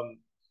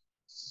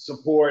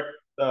 Support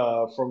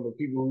from the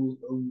people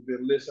who've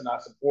been listening, our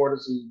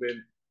supporters who've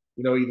been,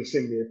 either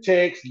send me a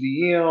text,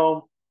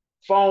 DM,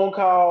 phone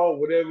call,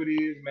 whatever it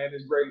is, man,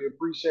 it's greatly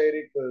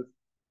appreciated because,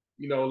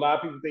 a lot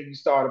of people think you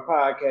start a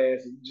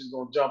podcast and you're just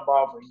going to jump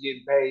off and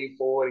get paid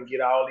for it and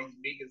get all these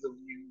millions of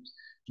views,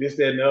 this,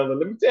 that, and the other.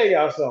 Let me tell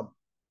y'all something.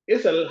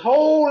 It's a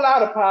whole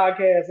lot of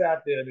podcasts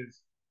out there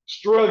that's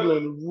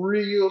struggling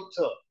real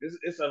tough.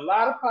 It's a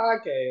lot of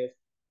podcasts,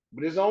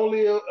 but it's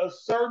only a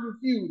certain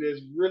few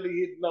that's really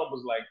hitting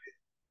numbers like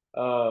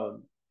that.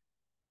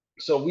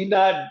 So we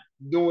not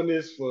doing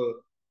this for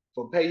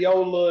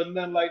payola or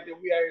nothing like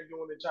that. We are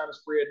doing it trying to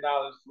spread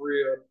knowledge for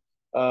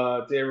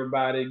real to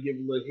everybody, give a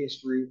little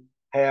history,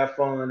 have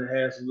fun, and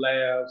have some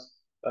laughs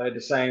at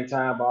the same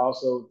time, but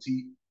also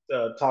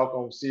talk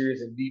on serious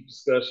and deep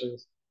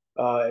discussions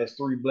as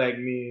three black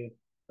men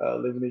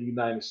living in the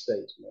United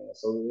States, man.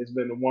 So it's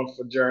been a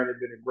wonderful journey,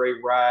 been a great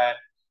ride,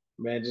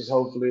 man. Just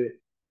hopefully,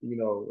 ain't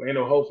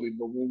no hopefully,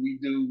 but when we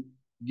do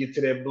get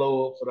to that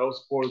blow up for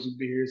those supporters who've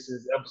been here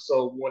since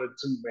episode 1 or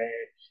 2, man,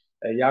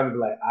 and y'all be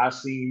like, I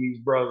seen these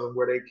brothers and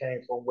where they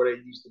came from, where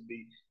they used to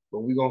be. But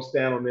we're gonna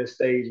stand on that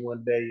stage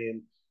one day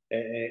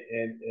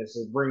and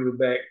so bring it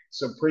back.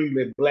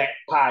 Supremely Black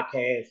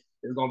podcast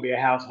is gonna be a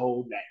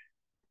household name.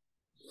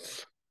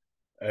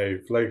 Hey,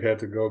 Flake had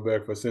to go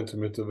back for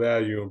sentimental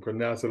value and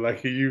pronounce it like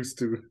he used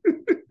to.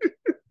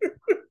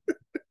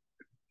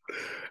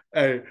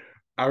 Hey,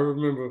 I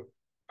remember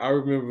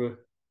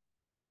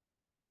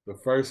the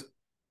first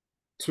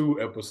 2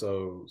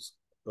 episodes,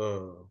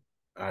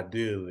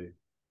 ideally,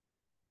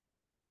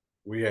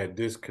 we had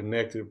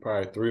disconnected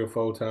probably 3 or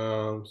 4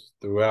 times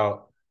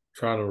throughout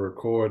trying to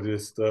record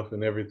this stuff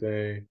and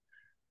everything.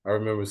 I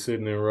remember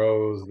sitting in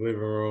Rose's living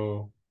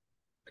room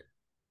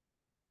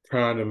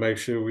trying to make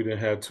sure we didn't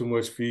have too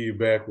much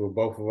feedback with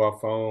both of our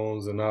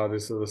phones and all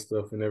this other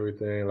stuff and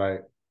everything.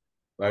 Like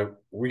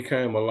we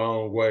came a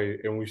long way,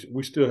 and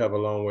we still have a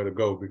long way to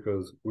go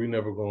because we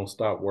never gonna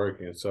stop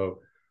working.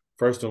 So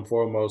first and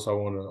foremost, I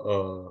want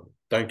to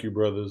thank you,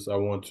 brothers. I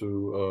want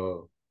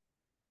to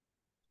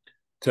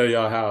tell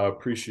y'all how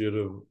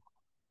appreciative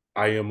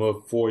I am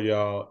for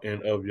y'all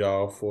and of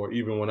y'all for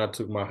even when I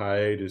took my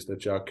hiatus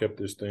that y'all kept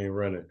this thing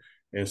running,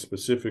 and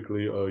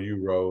specifically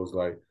you, Rose,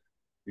 like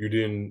you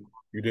didn't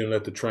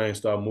let the train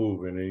stop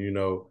moving,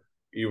 and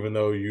even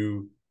though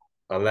you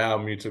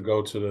allowed me to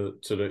go to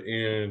the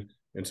end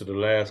and to the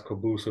last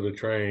caboose of the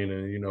train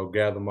and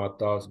gather my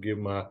thoughts, get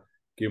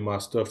my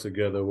stuff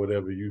together,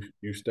 whatever,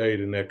 you stayed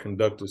in that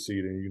conductor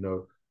seat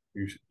and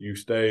you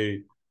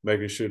stayed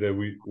making sure that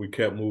we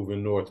kept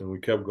moving north and we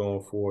kept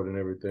going forward and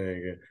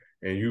everything,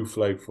 and you,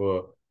 Flake,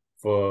 for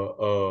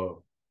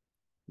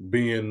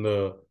being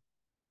the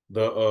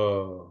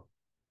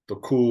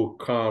cool,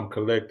 calm,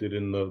 collected,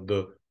 and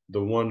the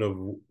one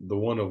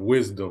of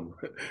wisdom,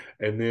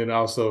 and then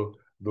also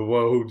the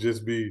one who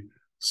just be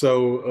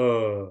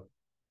so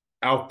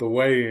out the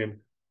way and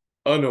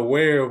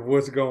unaware of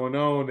what's going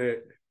on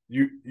that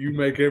you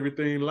make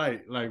everything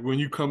light. Like when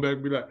you come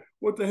back, be like,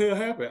 "What the hell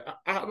happened?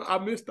 I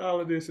missed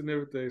all of this and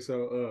everything."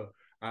 So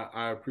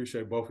I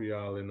appreciate both of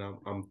y'all, and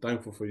I'm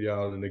thankful for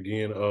y'all. And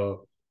again,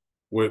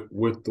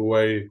 with the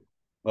way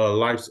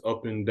life's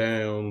up and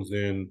downs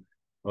and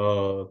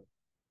uh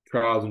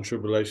trials and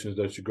tribulations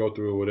that you go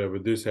through or whatever,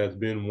 this has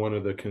been one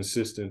of the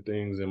consistent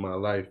things in my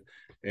life,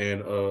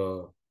 and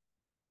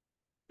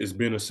it's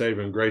been a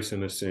saving grace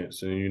in a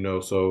sense.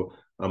 And so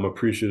I'm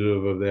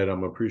appreciative of that.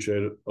 I'm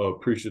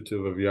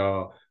appreciative of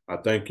y'all. I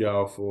thank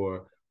y'all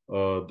for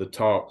the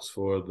talks,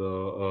 for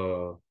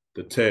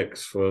the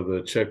texts, for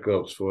the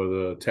checkups, for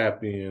the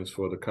tap-ins,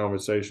 for the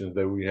conversations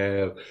that we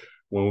have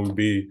when we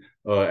be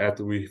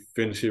after we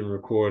finish hitting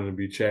recording and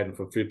be chatting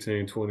for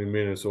 15, 20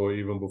 minutes, or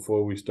even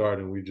before we start,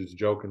 and we just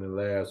joking and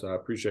laugh. So I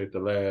appreciate the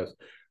laughs.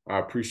 I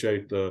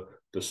appreciate the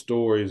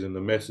stories and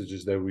the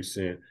messages that we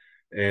sent.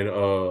 And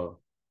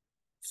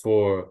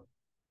for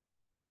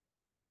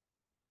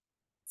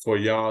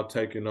y'all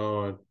taking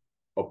on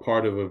a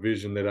part of a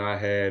vision that I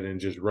had and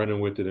just running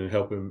with it and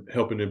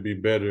helping it be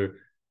better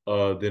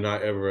than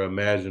I ever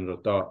imagined or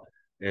thought.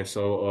 And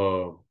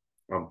so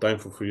I'm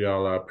thankful for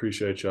y'all. I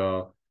appreciate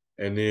y'all.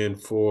 And then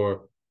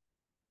for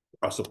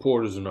our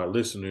supporters and our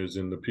listeners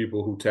and the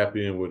people who tap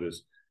in with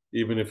us,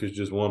 even if it's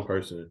just one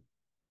person,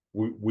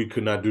 we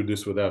could not do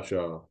this without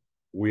y'all.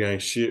 We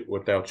ain't shit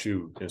without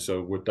you. And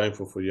so we're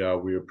thankful for y'all.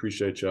 We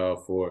appreciate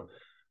y'all for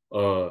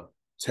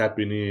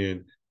tapping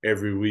in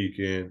every week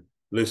and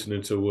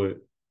listening to what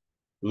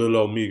little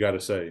old me got to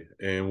say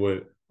and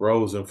what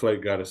Rose and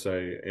Flake got to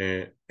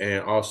say,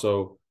 and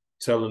also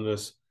telling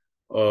us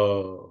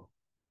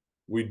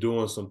we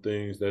doing some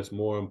things that's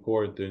more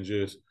important than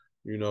just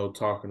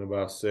talking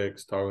about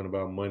sex, talking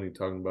about money,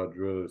 talking about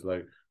drugs.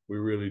 Like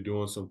we're really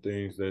doing some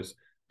things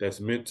that's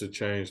meant to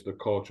change the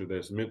culture,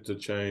 that's meant to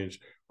change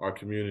our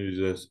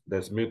communities,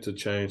 that's meant to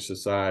change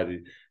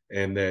society.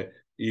 And that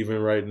even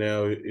right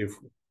now,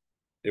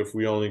 if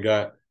we only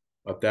got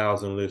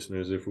 1,000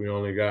 listeners, if we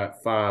only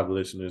got 5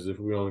 listeners, if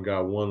we only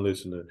got 1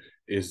 listener,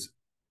 it's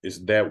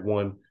that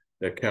one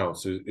that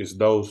counts. It's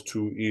those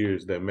 2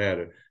 ears that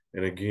matter.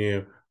 And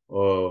again,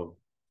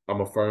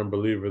 I'm a firm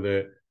believer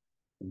that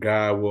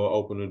God will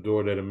open a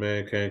door that a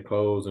man can't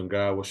close, and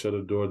God will shut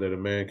a door that a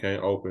man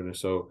can't open. And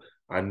so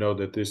I know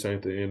that this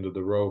ain't the end of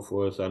the road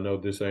for us. I know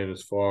this ain't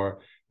as far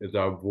as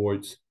our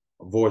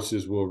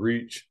voices will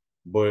reach,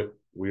 but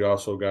we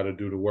also got to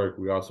do the work.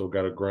 We also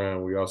got to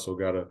grind. We also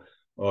got to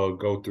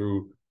go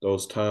through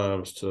those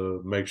times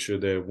to make sure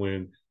that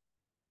when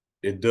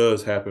it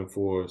does happen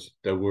for us,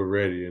 that we're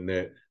ready and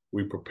that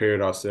we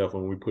prepared ourselves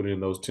and we put in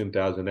those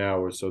 10,000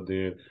 hours. So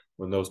then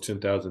when those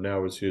 10,000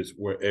 hours hits,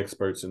 we're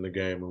experts in the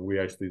game and we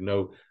actually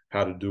know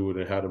how to do it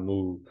and how to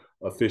move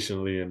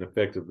efficiently and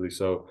effectively.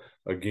 So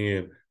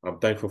again, I'm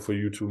thankful for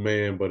you two,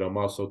 man, but I'm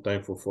also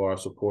thankful for our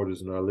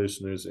supporters and our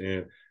listeners.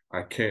 And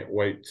I can't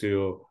wait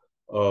till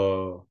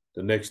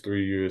the next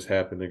 3 years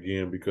happen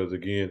again, because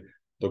again,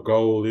 the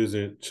goal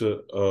isn't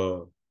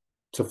to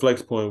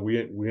Flex point,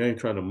 we ain't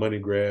trying to money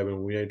grab,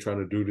 and we ain't trying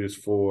to do this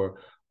for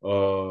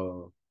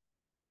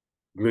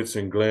glitz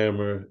and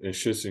glamour and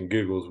shits and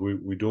giggles.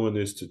 We doing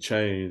this to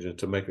change and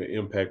to make an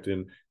impact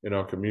in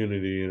our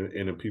community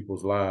and in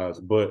people's lives.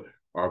 But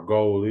our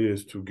goal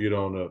is to get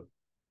on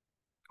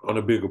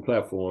a bigger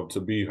platform,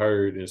 to be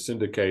heard and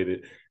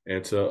syndicated,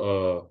 and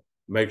to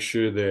make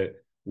sure that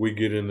we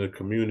get in the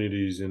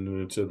communities and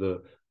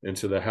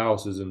into the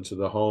houses, into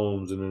the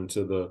homes, and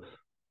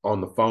on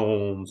the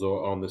phones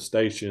or on the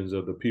stations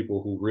of the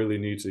people who really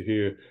need to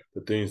hear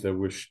the things that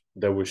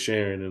we're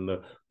sharing and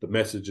the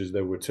messages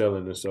that we're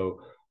telling. And so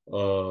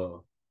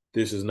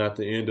this is not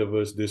the end of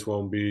us. This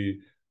won't be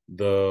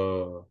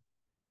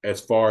as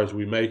far as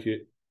we make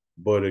it.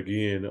 But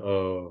again,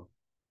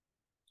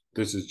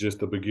 this is just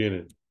the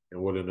beginning.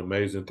 And what an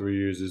amazing 3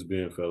 years it's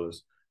been,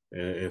 fellas.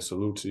 And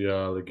salute to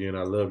y'all again.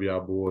 I love y'all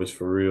boys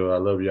for real. I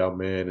love y'all,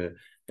 man,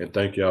 and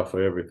thank y'all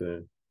for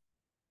everything.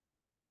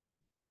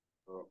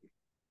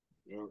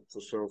 Yeah,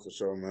 for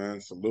sure, man.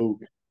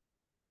 Salute.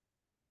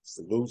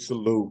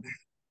 Salute.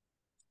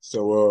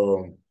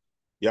 So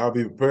y'all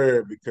be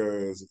prepared,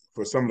 because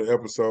for some of the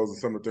episodes and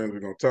some of the things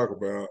we're gonna talk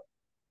about,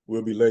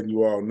 we'll be letting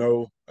you all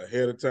know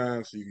ahead of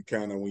time so you can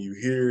kind of, when you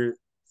hear it,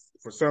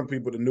 for some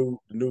people, the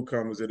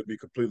newcomers, it'll be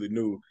completely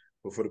new.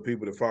 But for the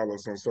people that follow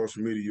us on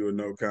social media, you'll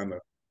know kind of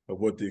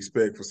what to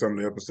expect for some of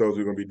the episodes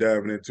we're gonna be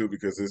diving into,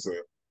 because it's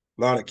a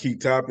lot of key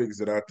topics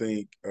that I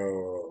think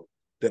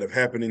that have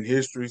happened in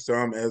history.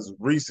 Some as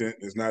recent,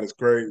 it's not as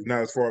crazy,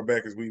 not as far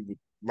back as we would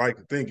like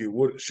to think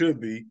it should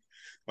be,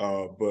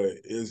 but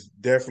it's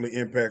definitely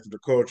impacted the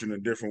culture in a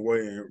different way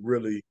and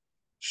really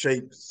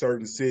shaped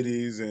certain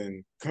cities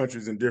and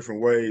countries in different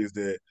ways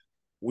that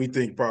we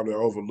think probably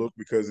are overlooked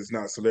because it's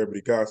not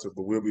celebrity gossip.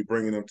 But we'll be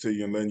bringing them to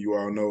you and letting you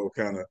all know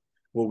kind of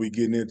what we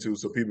getting into,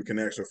 so people can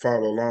actually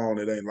follow along.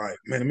 It ain't like,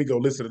 man, let me go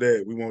listen to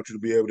that. We want you to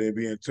be able to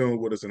be in tune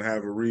with us and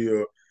have a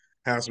real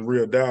have some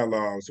real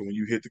dialogue. So when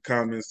you hit the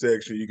comment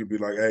section, you could be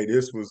like, "Hey,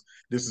 this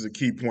is a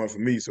key point for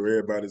me," so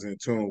everybody's in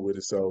tune with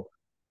it. So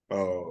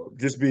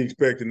just be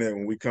expecting that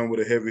when we come with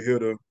a heavy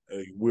hitter,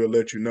 we'll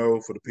let you know.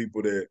 For the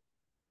people that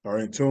are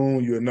in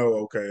tune, you'll know,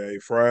 okay, hey,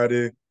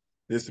 Friday,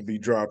 this will be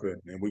dropping,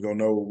 and we're gonna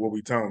know what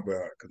we talking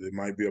about, because it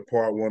might be a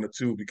part 1 or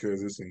 2,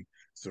 because it's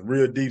some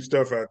real deep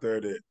stuff out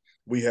there that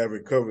we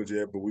haven't covered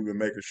yet, but we've been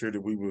making sure that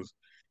we was,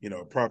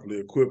 properly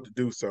equipped to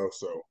do so.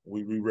 So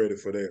we ready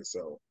for that.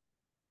 So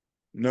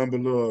number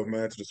love,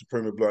 man, to the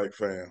Supreme Black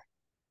fam.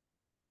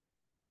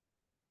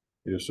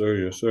 Yes, sir.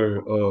 Yes, sir.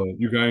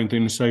 You got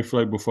anything to say,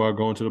 Flake, before I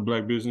go into the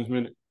Black Business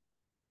Minute?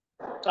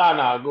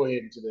 No, go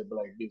ahead into that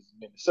Black Business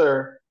Minute,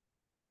 sir.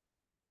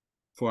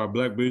 For our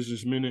Black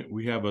Business Minute,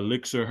 we have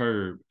Elixir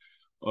Herb.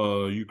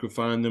 You can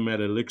find them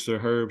at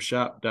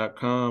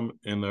elixirherbshop.com,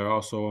 and they're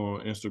also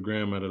on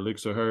Instagram at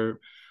Elixir Herb.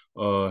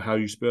 How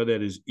you spell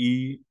that is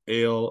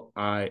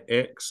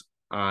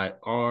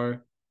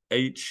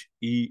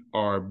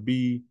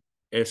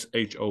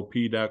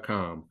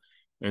ELIXIRHERBSHOP.com.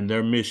 And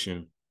their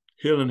mission: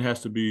 healing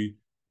has to be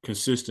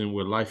consistent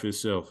with life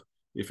itself.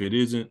 If it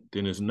isn't,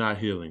 then it's not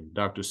healing.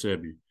 Dr.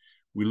 Sebi.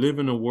 We live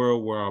in a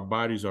world where our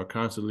bodies are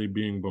constantly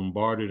being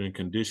bombarded and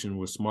conditioned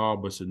with small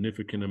but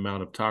significant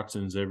amount of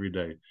toxins every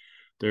day.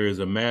 There is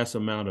a mass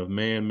amount of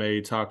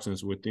man-made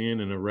toxins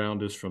within and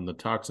around us, from the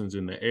toxins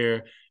in the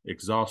air,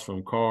 exhaust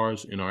from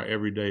cars, in our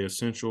everyday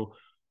essential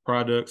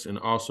products, and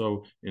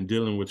also in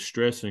dealing with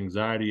stress,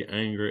 anxiety,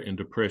 anger, and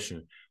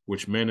depression,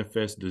 which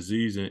manifest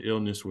disease and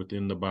illness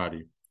within the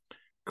body.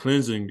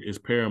 Cleansing is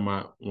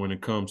paramount when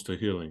it comes to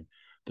healing.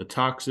 The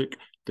toxic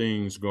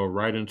things go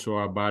right into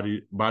our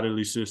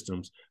bodily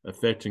systems,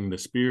 affecting the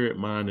spirit,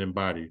 mind, and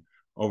body.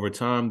 Over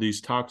time,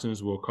 these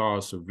toxins will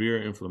cause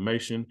severe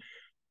inflammation,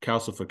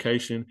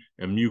 calcification,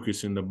 and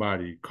mucus in the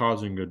body,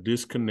 causing a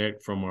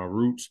disconnect from our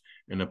roots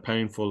and a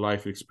painful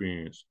life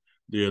experience.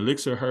 The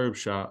Elixir Herb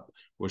Shop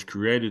was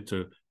created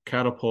to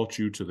catapult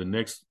you to the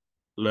next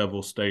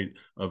level state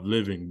of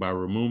living by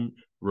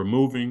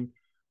removing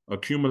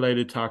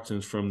accumulated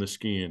toxins from the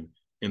skin,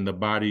 in the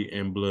body,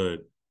 and blood,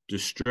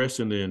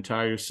 distressing the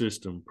entire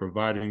system,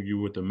 providing you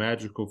with a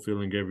magical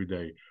feeling every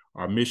day.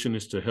 Our mission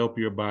is to help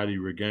your body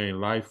regain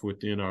life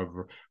within a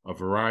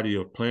variety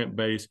of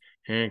plant-based,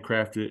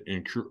 handcrafted,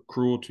 and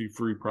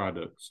cruelty-free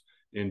products.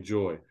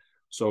 Enjoy.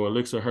 So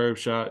Elixir Herb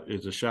Shop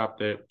is a shop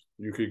that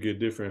you could get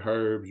different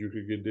herbs, you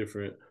could get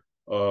different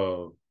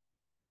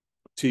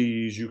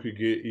teas, you could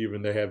get,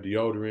 even they have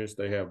deodorants,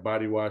 they have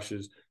body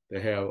washes, they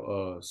have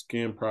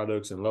skin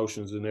products and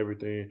lotions and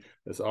everything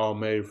that's all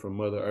made from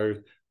Mother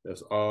Earth.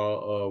 That's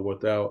all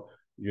without,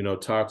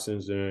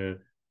 toxins and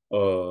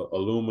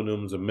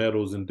aluminums and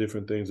metals and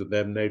different things of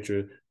that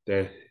nature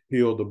that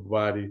heal the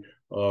body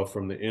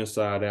from the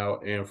inside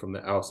out and from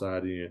the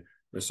outside in.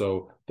 And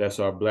so that's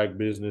our Black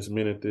Business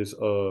Minute this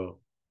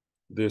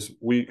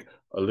week.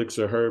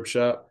 Elixir Herb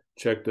Shop.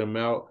 Check them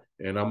out.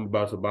 And I'm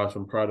about to buy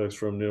some products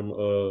from them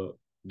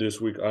this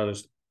week,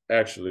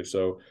 actually.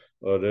 So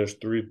there's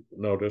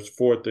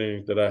 4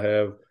 things that I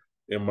have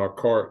in my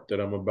cart that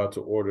I'm about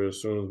to order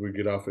as soon as we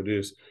get off of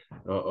this.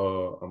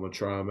 I'm gonna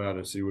try them out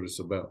and see what it's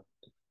about.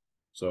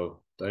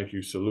 So thank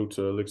you. Salute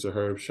to Elixir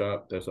Herb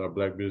Shop. That's our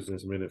Black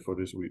Business Minute for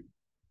this week.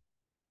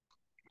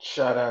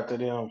 Shout out to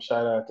them.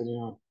 Shout out to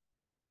them.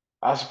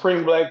 Our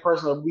Supreme Black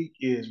Person of the Week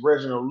is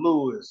Reginald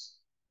Lewis.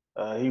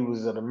 He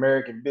was an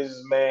American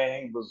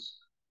businessman.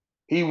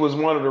 He was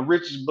one of the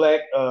richest Black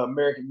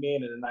American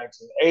men in the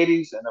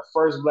 1980s and the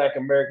first Black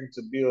American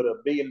to build a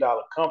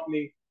billion-dollar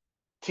company,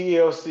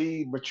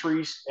 TLC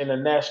Matrice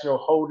International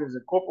Holdings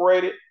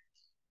Incorporated.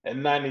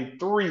 In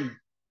 93,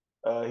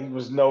 he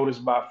was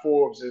noticed by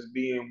Forbes as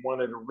being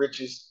one of the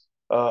richest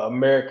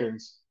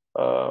Americans.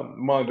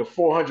 Among the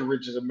 400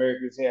 richest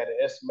Americans, he had an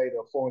estimate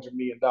of $400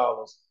 million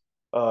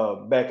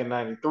back in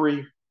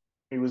 93.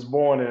 He was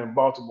born in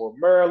Baltimore,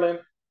 Maryland.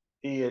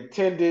 He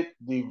attended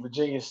the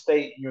Virginia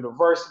State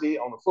University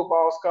on a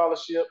football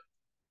scholarship.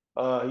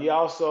 He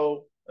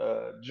also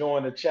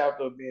joined the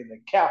chapter of being a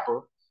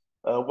Kappa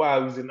while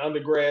he was in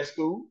undergrad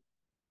school.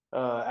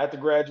 After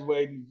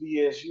graduating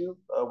VSU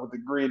with a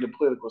degree in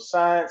political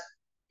science,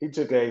 he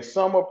took a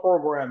summer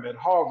program at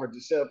Harvard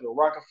to set up the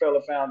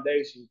Rockefeller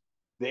Foundation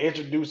to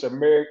introduce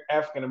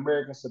African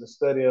Americans to the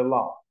study of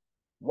law.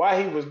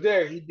 While he was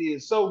there, he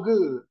did so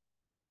good.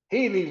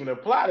 He didn't even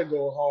apply to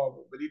go to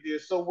Harvard, but he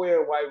did so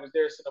well while he was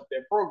there setting up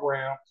that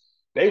program.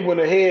 They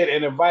went ahead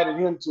and invited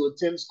him to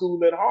attend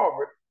school at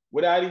Harvard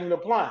without even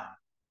applying.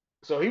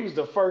 So he was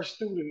the first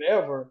student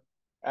ever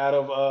out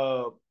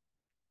of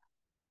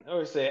I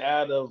would say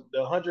out of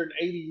the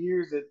 180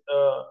 years that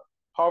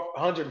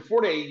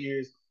 148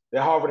 years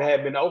that Harvard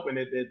had been open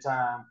at that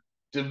time,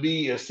 to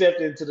be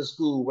accepted into the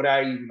school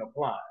without even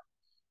applying.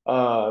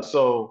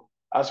 So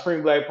our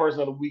Supreme Black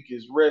Person of the Week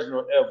is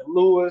Reginald F.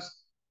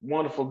 Lewis,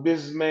 wonderful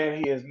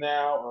businessman. He has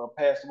now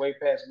passed away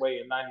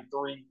in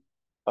 93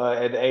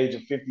 at the age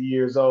of 50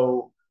 years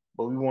old.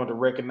 But we want to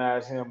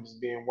recognize him as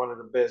being one of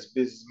the best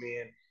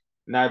businessmen,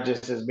 not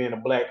just as being a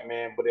Black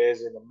man, but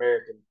as an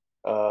American,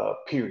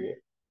 period.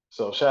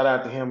 So shout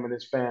out to him and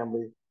his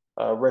family.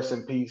 Rest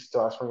in peace to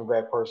our spring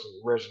back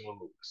person, Reginald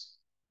Lewis.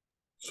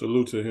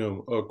 Salute to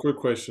him. A quick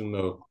question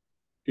though.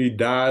 He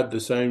died the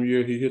same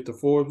year he hit the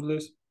Forbes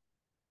list?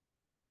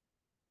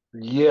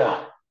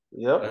 Yeah.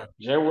 Yep.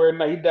 He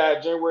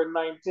died January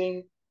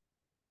 19th.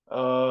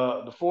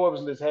 The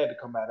Forbes list had to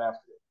come out after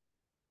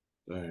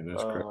that. Dang,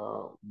 that's crazy.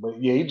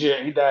 But yeah,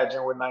 he died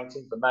January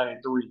 19th of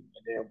 93 and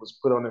then was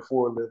put on the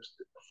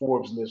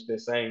Forbes list that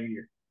same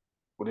year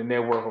with a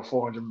net worth of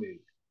 $400 million.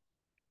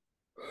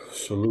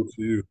 Salute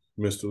to you,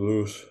 Mr.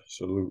 Lewis.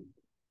 Salute.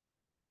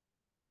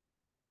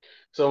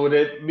 So with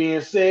that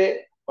being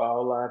said, for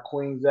all our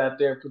queens out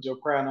there, put your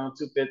crown on,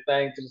 tip that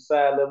thing to the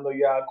side, let them know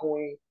y'all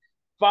queen.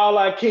 For all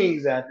our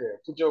kings out there,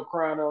 put your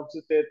crown on,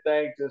 tip that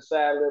thing to the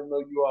side, let them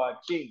know you are a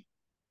king.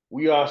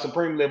 We are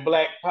Supremely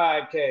Black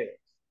Podcast,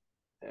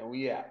 and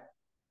we out.